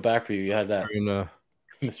 T-Lech, I feel bad for you. You had that,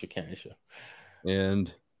 Mr. Candy show.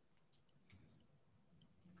 And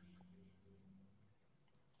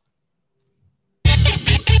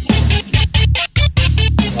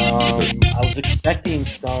I was expecting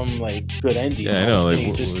some like good ending. Yeah, I know. Like,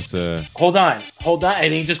 hold on,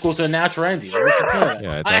 and he just goes to a natural ending.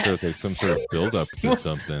 Yeah, I thought there was like some sort of build up to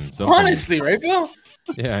something. Honestly, right, Bill?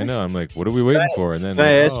 Yeah, I know. I'm like, what are we waiting for? And then can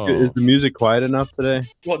I ask you, is the music quiet enough today?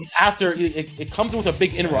 Well, after it comes with a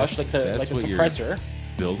big inrush, like a compressor.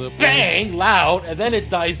 Build up, bang, loud, and then it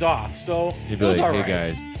dies off. So you'd be like, hey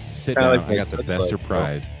guys, sit down. I got the best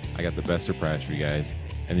surprise. I got the best surprise for you guys.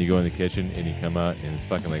 And you go in the kitchen and you come out and it's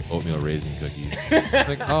fucking like oatmeal raisin cookies. It's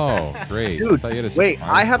like, oh, great. Dude, wait,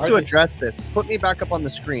 I have to address this. Put me back up on the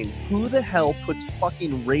screen. Who the hell puts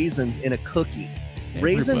fucking raisins in a cookie?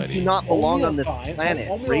 Raisins do not belong on this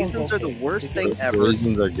planet. Raisins are the worst thing ever.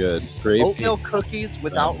 Raisins are good. Oatmeal cookies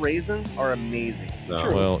without raisins are amazing.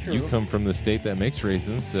 Well, you come from the state that makes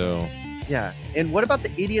raisins, so... Yeah, and what about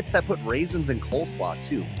the idiots that put raisins in coleslaw,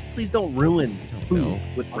 too? Please don't ruin food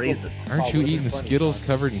with raisins. Aren't you eating Skittles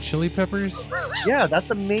covered in chili peppers? Yeah,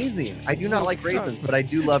 that's amazing. I do not like raisins, but I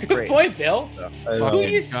do love grapes. Good point, Bill.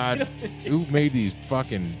 Oh, God. Who made these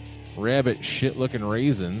fucking rabbit shit-looking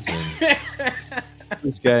raisins? And...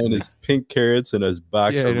 This guy and his pink carrots and his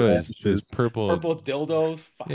box of his purple dildos.